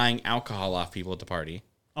then they're buying alcohol off people at the party.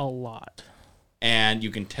 A lot. And you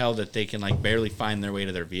can tell that they can like barely find their way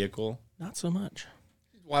to their vehicle. Not so much.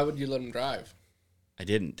 Why would you let him drive? I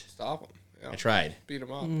didn't. Stop him. Yeah. I tried. Beat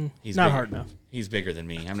him up. He's not bigger. hard enough. He's bigger than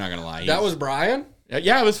me. I'm not gonna lie. That was Brian?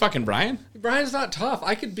 Yeah, it was fucking Brian. Brian's not tough.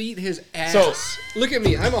 I could beat his ass. So- Look at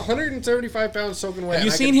me. I'm 175 pounds soaking wet. Have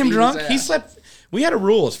you and I seen could him beat drunk? his He ass. slept. We had a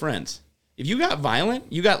rule as friends. If you got violent,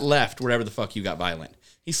 you got left wherever the fuck you got violent.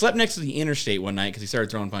 He slept next to the interstate one night because he started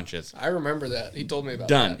throwing punches. I remember that. He told me about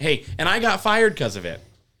Done. that. Hey, and I got fired because of it.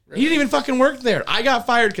 He didn't even fucking work there. I got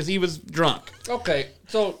fired because he was drunk. Okay,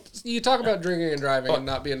 so you talk about drinking and driving and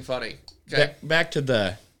not being funny. Okay. Back to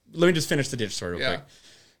the... Let me just finish the ditch story real quick.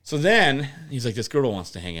 So then, he's like, this girl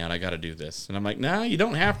wants to hang out. I got to do this. And I'm like, nah, you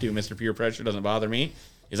don't have to. Mr. Peer Pressure doesn't bother me.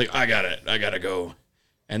 He's like, I got it. I got to go.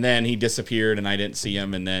 And then he disappeared, and I didn't see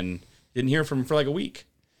him, and then didn't hear from him for like a week.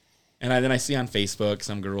 And then I see on Facebook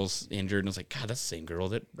some girl's injured, and I was like, God, that's the same girl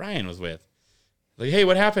that Brian was with. Like, hey,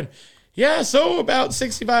 what happened? yeah, so about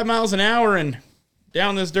 65 miles an hour and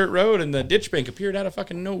down this dirt road, and the ditch bank appeared out of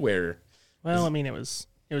fucking nowhere. Well, I mean, it was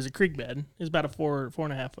a creek bed. It was about a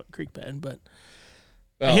 4.5 foot creek bed, but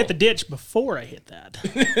I hit the ditch before I hit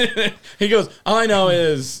that. He goes, all I know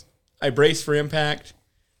is I braced for impact,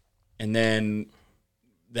 and then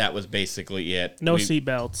that was basically it. No seat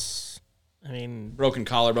belts. I mean, broken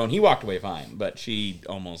collarbone. He walked away fine, but she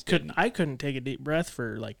almost couldn't. I couldn't take a deep breath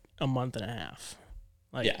for like a month and a half.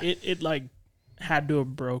 Like Yeah. it like had to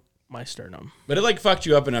have broke my sternum. But it like fucked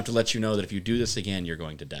you up enough to let you know that if you do this again, you're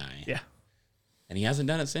going to die. Yeah. And he hasn't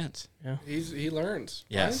done it since. Yeah. He learns.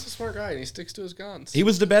 Yes. Brian's a smart guy, and he sticks to his guns. He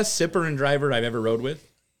was the best sipper and driver I've ever rode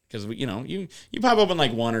with. Because, you pop up on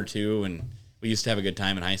like one or two, and we used to have a good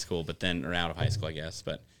time in high school, but then, or out of high school, I guess.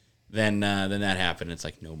 But then that happened, and it's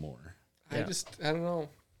like, no more. I don't know.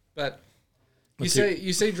 But you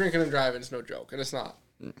Let's say drinking and driving is no joke, and it's not.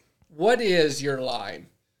 What is your line?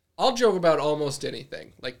 I'll joke about almost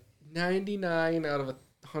anything. Like 99 out of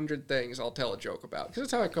 100 things I'll tell a joke about, because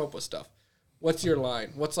that's how I cope with stuff. What's your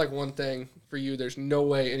line? What's like one thing for you there's no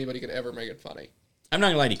way anybody could ever make it funny? I'm not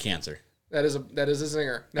going to lie to you, cancer. That is a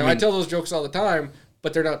zinger. Now, I tell those jokes all the time,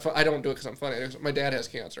 but they're not I don't do it because I'm funny. My dad has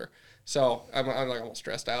cancer. So I'm like almost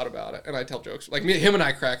stressed out about it, and I tell jokes like him and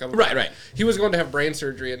I crack up. Right. He was going to have brain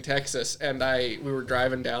surgery in Texas, and we were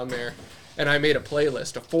driving down there, and I made a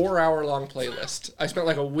playlist, a 4-hour long playlist. I spent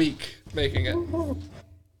like a week making it.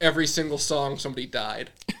 Every single song, somebody died.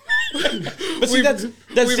 But see, that's we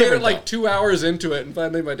made it different, like though. 2 hours into it, and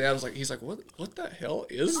finally my dad was like, what the hell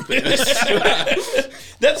is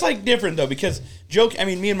this? That's like different though, because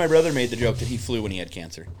me and my brother made the joke that he flew when he had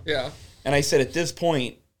cancer. Yeah. And I said, at this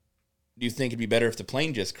point, do you think it'd be better if the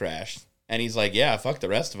plane just crashed? And he's like, yeah, fuck the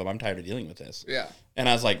rest of them. I'm tired of dealing with this. Yeah. And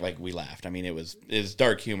I was like we laughed. I mean, it was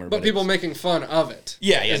dark humor. But people making fun of it.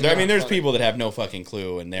 Yeah. is I mean, not there's funny. people that have no fucking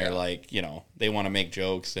clue, and they're Yeah. like, they want to make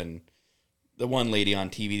jokes. And the one lady on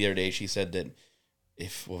TV the other day, she said that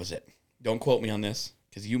what was it? Don't quote me on this,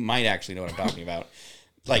 because you might actually know what I'm talking about.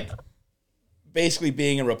 Like, basically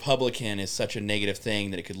being a Republican is such a negative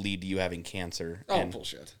thing that it could lead to you having cancer. Oh, and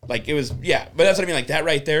bullshit. like, it was, yeah. But that's what I mean. Like, that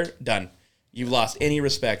right there, done. You've lost any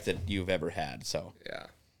respect that you've ever had. So Yeah.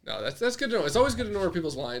 No, that's good to know. It's always good to know where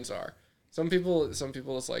people's lines are. Some people it's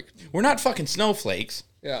like, we're not fucking snowflakes.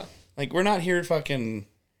 yeah. Like, we're not here fucking,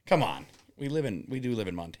 come on. We do live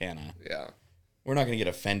in Montana. Yeah. We're not going to get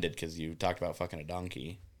offended because you talked about fucking a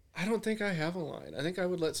donkey. I don't think I have a line. I think I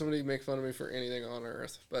would let somebody make fun of me for anything on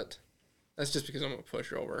earth, but that's just because I'm a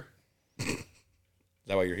pushover. Is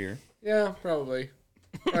that why you're here? Yeah, probably.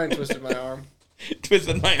 Brian twisted my arm.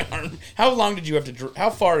 Twisted my arm. How long did you have to how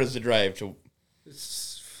far is the drive to?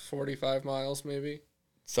 It's 45 miles, maybe.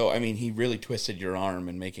 So, I mean, he really twisted your arm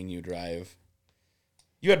in making you drive.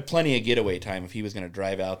 You had plenty of getaway time if he was going to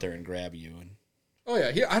drive out there and grab you. And Oh,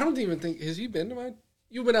 yeah. I don't even think... Has he been to my...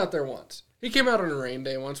 You've been out there once. He came out on a rain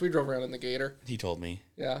day once. We drove around in the Gator. he told me.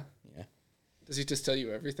 Yeah. Yeah. Does he just tell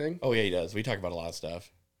you everything? Oh, yeah, he does. We talk about a lot of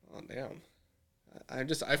stuff. Oh, damn.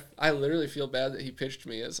 I literally feel bad that he pitched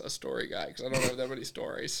me as a story guy, because I don't have that many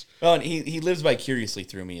stories. Well, and he lives vicariously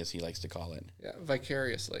through me, as he likes to call it. Yeah,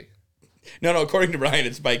 vicariously. No, according to Brian,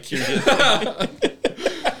 it's vicarious.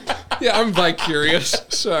 Yeah, I'm vicarious.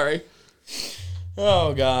 Sorry.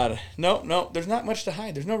 Oh, God. No, there's not much to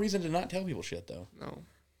hide. There's no reason to not tell people shit, though. No.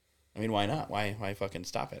 I mean, why not? Why fucking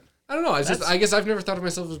stop it? I don't know. I guess I've never thought of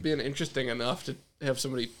myself as being interesting enough to have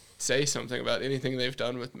somebody say something about anything they've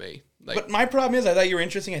done with me. Like, But my problem is, I thought you were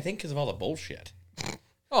interesting, I think, because of all the bullshit.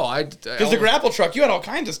 Because the grapple truck, you had all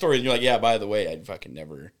kinds of stories, and you're like, yeah, by the way, I'd fucking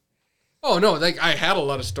never... Oh, no, like, I had a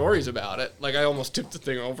lot of stories about it. Like, I almost tipped the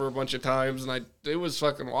thing over a bunch of times, and it was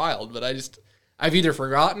fucking wild, but I've either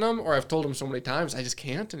forgotten them, or I've told them so many times, I just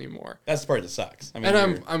can't anymore. That's the part that sucks. I mean,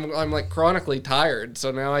 And I'm like chronically tired,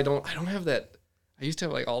 so now I don't have that. I used to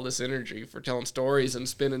have like all this energy for telling stories and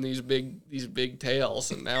spinning these big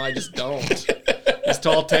tales, and now I just don't. These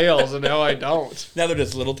tall tales, and now I don't. now they're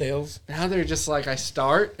just little tales. Now they're just like, I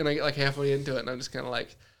start and I get like halfway into it, and I'm just kind of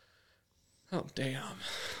like, oh damn.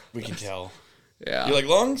 We can tell. Yeah. You're like,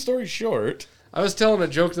 long story short. I was telling a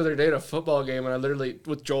joke the other day at a football game, and I literally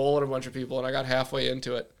with Joel and a bunch of people, and I got halfway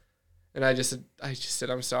into it, and I just said,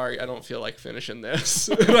 I'm sorry, I don't feel like finishing this,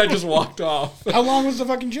 and I just walked off. How long was the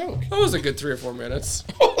fucking joke? That was a good 3 or 4 minutes.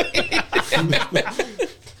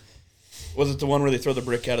 Was it the one where they throw the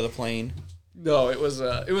brick out of the plane? No, it was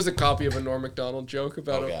a copy of a Norm Macdonald joke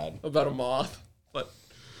about God. a moth, but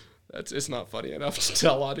it's not funny enough to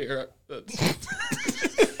tell on here.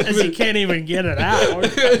 As he can't even get it out.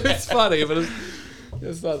 It's funny, but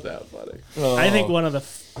it's not that funny. I think one of the,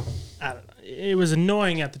 I don't know. It was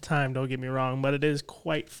annoying at the time, don't get me wrong, but it is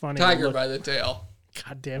quite funny. Tiger by the Tail.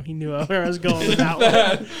 God damn, he knew where I was going with that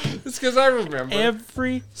one. It's because I remember.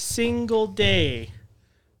 Every single day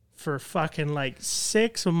for fucking like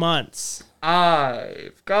 6 months.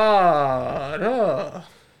 I've got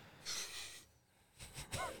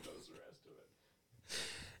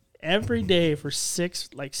Every day for six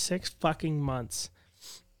fucking months,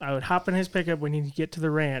 I would hop in his pickup when he'd get to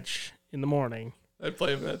the ranch in the morning, I'd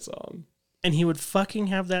play him that song. and he would fucking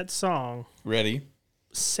have that song Ready?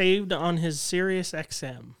 saved on his Sirius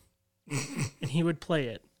XM, and he would play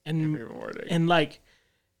it, and Every morning. and like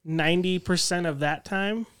 90% of that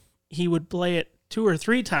time, he would play it 2 or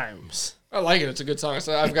 3 times. I like it. It's a good song.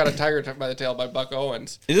 So I've got a Tiger by the Tail by Buck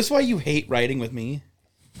Owens. Is this why you hate riding with me?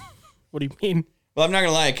 What do you mean? Well, I'm not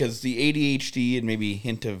gonna lie, because the ADHD and maybe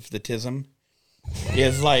hint of the tism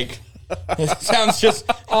is like it sounds just.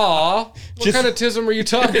 Aw, what kind of tism are you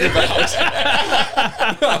talking about?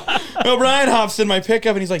 No, Brian hops in my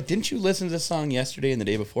pickup and he's like, "Didn't you listen to this song yesterday and the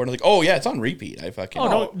day before?" And I'm like, "Oh yeah, it's on repeat." I fucking.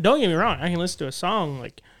 Don't get me wrong. I can listen to a song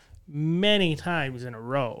like many times in a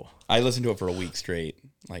row. I listened to it for a week straight,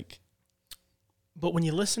 like But when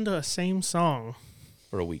you listen to a same song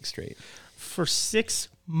for a week straight. for 6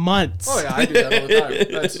 months, Oh yeah, I do that all the time.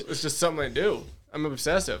 It's just something I do. I'm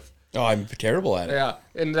obsessive. Oh, I'm terrible at it. Yeah,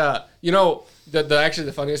 and you know, actually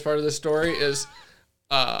the funniest part of this story is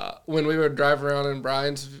when we would drive around in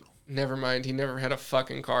Brian's. Never mind, he never had a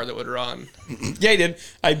fucking car that would run. Yeah, he did.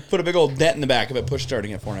 I put a big old dent in the back of it, push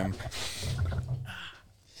starting it for him.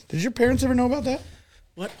 Did your parents ever know about that?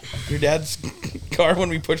 What? Your dad's car when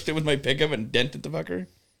we pushed it with my pickup and dented the fucker?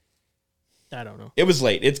 I don't know. It was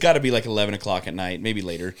late. It's got to be like 11 o'clock at night, maybe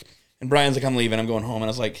later. And Brian's like, "I'm leaving. I'm going home." And I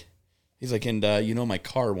was like, he's like, "And you know my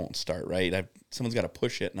car won't start, right? Someone's got to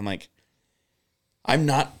push it." And I'm like, "I'm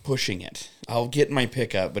not pushing it. I'll get in my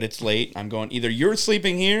pickup, but it's late. I'm going, either you're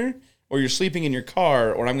sleeping here or you're sleeping in your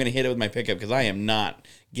car or I'm going to hit it with my pickup because I am not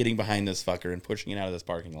getting behind this fucker and pushing it out of this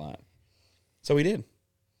parking lot." So we did.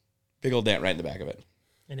 Big old dent right in the back of it.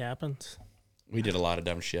 It happens. We did a lot of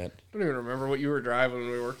dumb shit. I don't even remember what you were driving when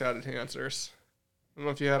we worked out at Hansers. I don't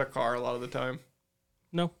know if you had a car a lot of the time.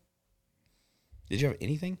 No. Did you have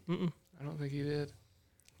anything? I don't think you did.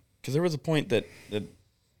 Because there was a point that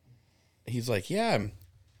he's like, "Yeah, I'm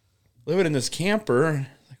living in this camper."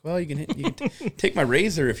 Like, "Well, you can take my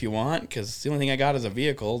Razor if you want, because the only thing I got is a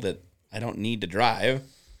vehicle that I don't need to drive."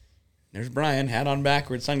 There's Brian, hat on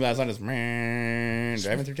backwards, sunglasses on, just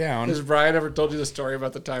driving through town. Has Brian ever told you the story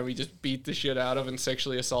about the time he just beat the shit out of and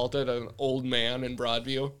sexually assaulted an old man in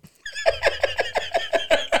Broadview?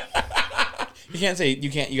 You can't say, you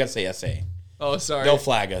got to say SA. Oh, sorry. They'll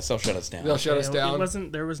flag us. They'll shut us down. They'll shut us down.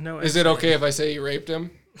 There was no. Is it okay if I say you raped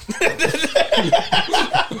him?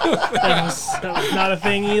 That was not a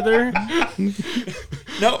thing either.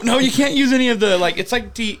 No, you can't use any of the, like, it's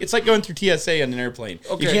like going through TSA on an airplane.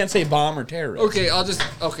 Okay. You can't say bomb or terrorist.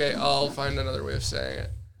 Okay, I'll find another way of saying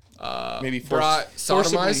it. Maybe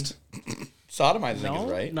sodomized? Sodomized, I think No,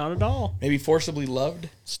 is right. not at all. Maybe forcibly loved.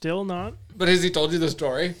 Still not. But has he told you the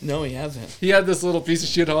story? No, he hasn't. He had this little piece of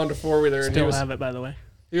shit Honda four-wheeler, and Still have it, by the way.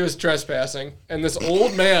 he was trespassing. And this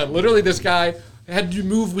old man, literally this guy, had to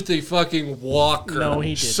move with a fucking walker. No,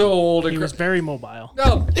 he didn't. So old. He was very mobile.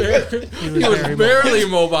 No, he was very barely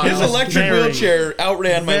mobile. His electric very- wheelchair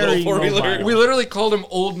outran my little very four-wheeler. mobile. We literally called him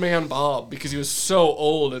Old Man Bob because he was so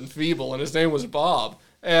old and feeble, and his name was Bob.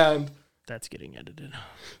 And That's getting edited.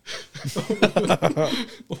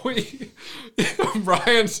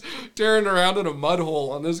 Brian's tearing around in a mud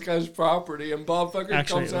hole on this guy's property, and Bob fucking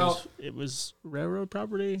Actually, comes out. it was railroad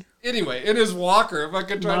property. Anyway, in his walker,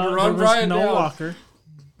 fucking trying to No, run there was Brian no down. walker.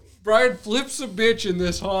 Brian flips a bitch in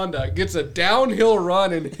this Honda, gets a downhill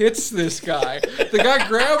run, and hits this guy. The guy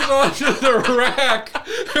grabs onto the rack,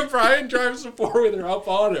 and Brian drives the four-wheeler up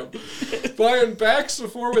on him. Brian backs the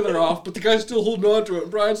four-wheeler off, but the guy's still holding on to it.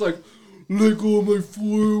 And Brian's like, "Let go of my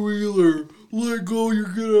four-wheeler. Let go, you're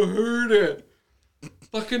gonna hurt it."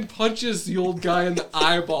 Fucking punches the old guy in the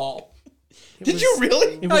eyeball. Did you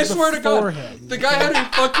really? It I was the swear to God, forehead. the guy had a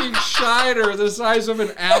fucking shiner the size of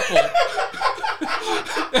an apple.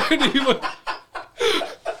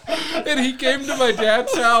 And he came to my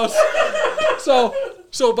dad's house.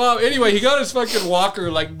 So Bob, anyway, he got his fucking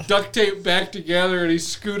walker like duct taped back together, and he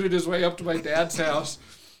scooted his way up to my dad's house.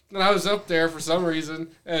 And I was up there for some reason,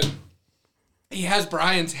 and he has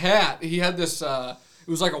Brian's hat. He had this, it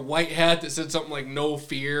was like a white hat that said something like "No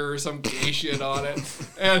Fear" or some gay shit on it.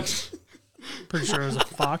 And Pretty sure it was a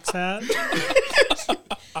fox hat.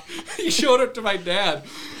 he showed it to my dad,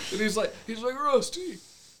 and he's like, "Rusty,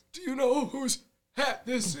 do you know whose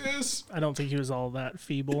This is. I don't think he was all that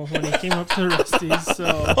feeble when he came up to Rusty's.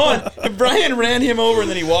 So Oh, and Brian ran him over and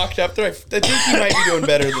then he walked up there. I think he might be doing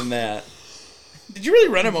better than that. Did you really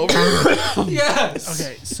run him over? Yes.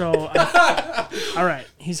 okay, so all right,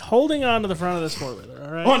 he's holding on to the front of this 4-wheeler.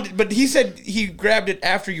 All right, Oh, but he said he grabbed it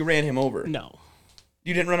after you ran him over. no,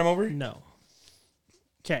 You didn't run him over? no.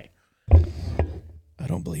 Okay, I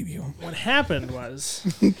don't believe you. what happened was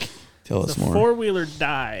Tell the us more. 4-wheeler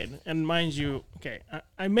died, and mind you, okay,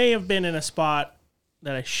 I may have been in a spot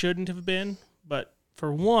that I shouldn't have been, but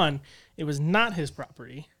for one, it was not his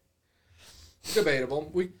property. Debatable.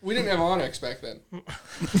 We didn't have Onyx back then.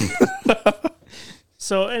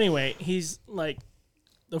 So anyway, he's like,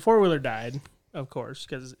 the 4-wheeler died, of course,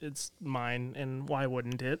 because it's mine, and why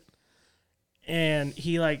wouldn't it? And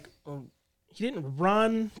he didn't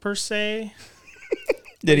run per se.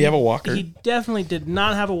 Did he have a walker? He definitely did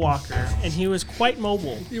not have a walker, and he was quite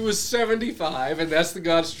mobile. He was 75, and that's the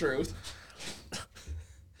God's truth.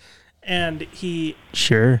 And he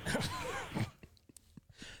sure.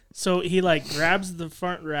 So he grabs the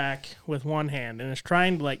front rack with one hand and is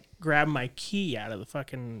trying to grab my key out of the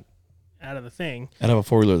thing. Out of a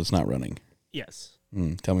 4-wheeler that's not running. Yes.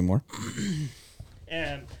 Tell me more.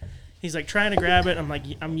 And he's trying to grab it.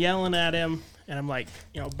 I'm yelling at him, and I'm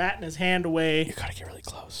batting his hand away. You gotta get really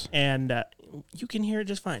close. And you can hear it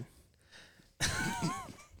just fine.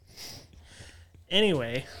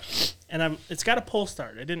 Anyway, and it's got a pull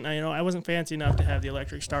start. I wasn't fancy enough to have the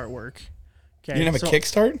electric start work. Okay, You didn't have a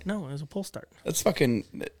kickstart? No, it was a pull start. That's fucking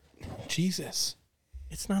Jesus.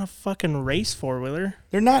 It's not a fucking race 4-wheeler.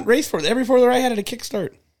 They're not race 4. Every 4-wheeler I had a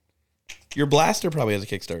kickstart. Your Blaster probably has a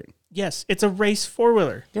kickstart. Yes, it's a race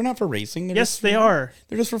 4-wheeler. They're not for racing. Yes, they are.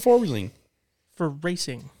 They're just for 4-wheeling. For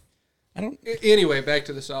racing. I don't. Anyway, back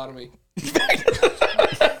to the sodomy.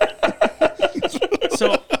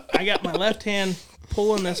 So I got my left hand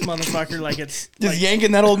pulling this motherfucker like it's Just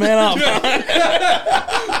yanking that old man off.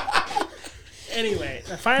 Anyway,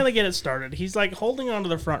 I finally get it started. He's holding onto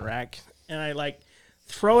the front rack, and I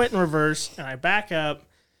throw it in reverse, and I back up,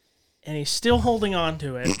 and he's still holding on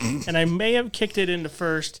to it, and I may have kicked it into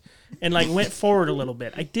first and went forward a little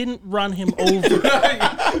bit. I didn't run him over.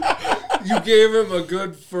 You gave him a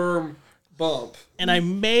good firm bump. And I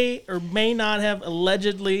may or may not have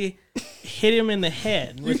allegedly hit him in the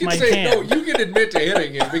head You with can my say hand. no. You can admit to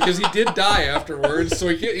hitting him because he did die afterwards. So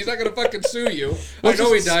he's not gonna fucking sue you. I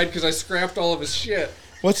know he died because I scrapped all of his shit.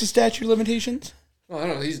 What's the statute of limitations Oh, I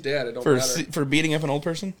don't know. He's dead. It don't for matter. for beating up an old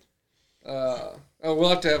person? We'll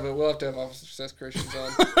have to have Officer Seth Christians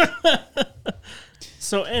on.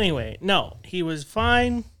 So anyway, no, he was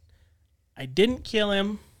fine. I didn't kill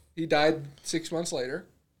him. He died 6 months later.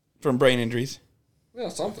 From brain injuries. Well,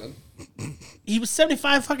 something. He was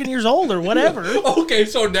 75 fucking years old or whatever. Okay,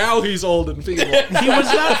 so now he's old and feeble. He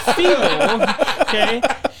was not feeble. Okay.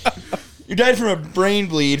 You died from a brain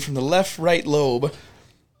bleed from the left-right lobe.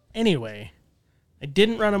 Anyway, I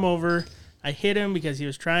didn't run him over. I hit him because he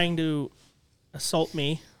was trying to assault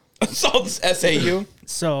me. Assault SAU.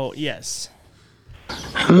 So, yes.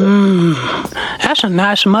 That's a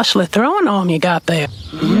nice muscly throwing arm you got there.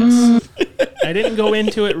 Yes. I didn't go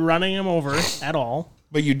into it running him over at all.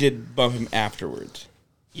 But you did bump him afterwards.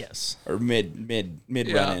 Yes. Or mid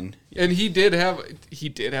run in. And he did have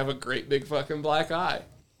a great big fucking black eye.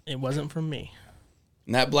 It wasn't from me.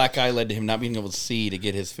 And that black eye led to him not being able to see to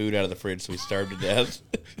get his food out of the fridge, so he starved to death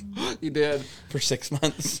He did. for 6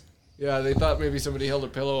 months. Yeah, they thought maybe somebody held a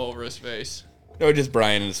pillow over his face. No, just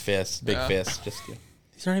Brian and his fist, big fist. Just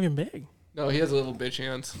These aren't even big. No, he has little bitch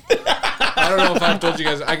hands. I don't know if I've told you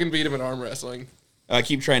guys. I can beat him in arm wrestling. I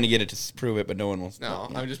keep trying to get it to prove it, but no one will. No,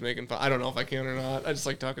 I'm just making fun. I don't know if I can or not. I just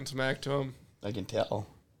like talking smack to him. I can tell.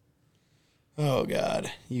 Oh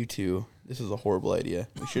God, you two. This is a horrible idea.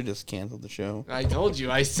 We should just cancel the show. I told you.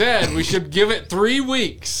 I said we should give it 3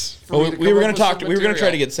 weeks. We were going to talk. We were going to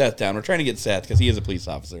try to get Seth down. We're trying to get Seth because he is a police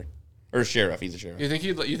officer or a sheriff. He's a sheriff. You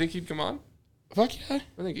think he'd come on? Fuck yeah.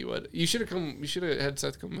 I think he would. You should have come. You should have had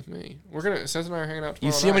Seth come with me. Seth and I are hanging out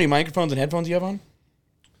tomorrow. You see how many microphones and headphones you have on?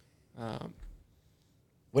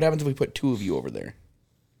 What happens if we put 2 of you over there?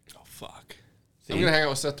 Oh fuck! See? I'm gonna hang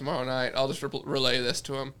out with Seth tomorrow night. I'll just relay this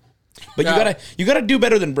to him. But you gotta do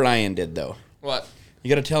better than Brian did though. What? You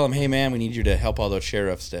gotta tell him, hey man, we need you to help all those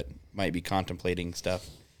sheriffs that might be contemplating stuff.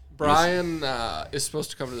 Brian is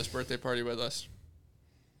supposed to come to this birthday party with us.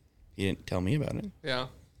 He didn't tell me about it. Yeah.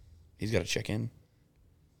 He's got to check in.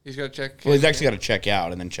 He's got to check. Well, he's actually got to check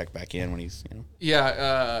out and then check back in when he's,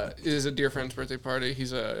 Yeah, it is a dear friend's birthday party.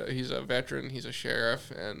 He's a veteran. He's a sheriff,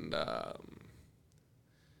 and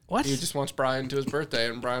What? He just wants Brian to his birthday,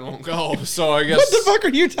 and Brian won't go. So I guess. What the fuck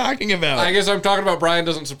are you talking about? I guess I'm talking about Brian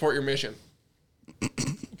doesn't support your mission.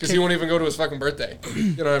 Because he won't even go to his fucking birthday.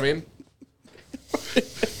 You know what I mean?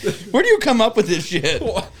 Where do you come up with this shit?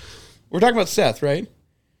 We're talking about Seth, right?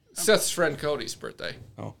 Seth's friend Cody's birthday.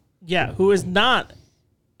 Oh. Yeah, who is not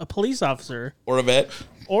a police officer Or a vet.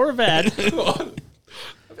 or a vet.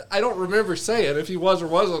 I don't remember saying if he was or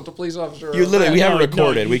wasn't a police officer. You literally, we have it No,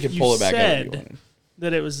 recorded. you- We can you pull it back up if you said want.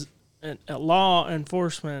 that it was a law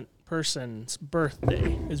enforcement person's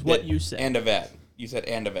birthday, is what you said. And a vet. You said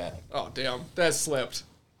and a vet. Oh, damn. That slipped.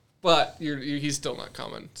 But he's still not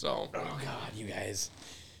coming, so. Oh, God, you guys.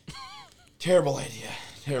 Terrible idea.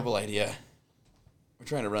 Terrible idea. We're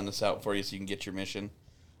trying to run this out for you so you can get your mission.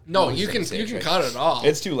 No, I'm you just can gonna say it right. cut it off.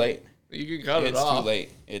 It's too late. You can cut it It's off. too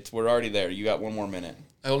late. We're already there. You got 1 more minute.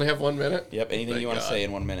 I only have 1 minute? Yep, anything Thank you want to God. say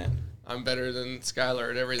in 1 minute. I'm better than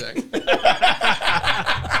Skylar at everything.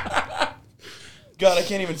 God, I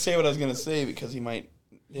can't even say what I was going to say because they might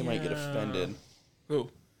get offended. Who?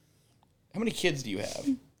 How many kids do you have?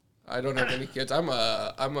 I don't have any kids. I'm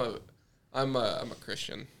a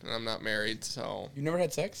Christian and I'm not married, so. You've never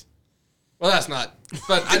had sex? Well, that's not.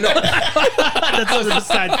 But I know. That's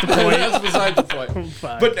besides the point. That's beside the point.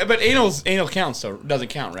 Fine. But anal counts, so it doesn't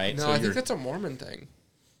count, right? No, so I think that's a Mormon thing.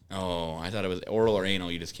 Oh, I thought it was oral or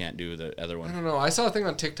anal. You just can't do the other I one. don't know. I saw a thing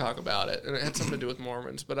on TikTok about it, and it had something to do with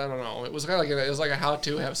Mormons. But I don't know. It was kind of like a how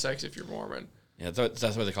to have sex if you're Mormon. Yeah, that's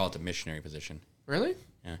why they call it the missionary position. Really?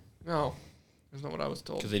 Yeah, No, that's not what I was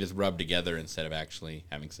told. because they just rub together instead of actually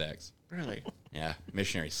having sex. Really? Yeah,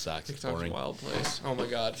 missionary sucks. It's TikTok's a boring. wild place. Oh my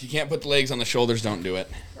god. If you can't put the legs on the shoulders, don't do it.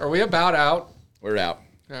 Are we about out? We're out.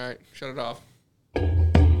 All right, shut it off.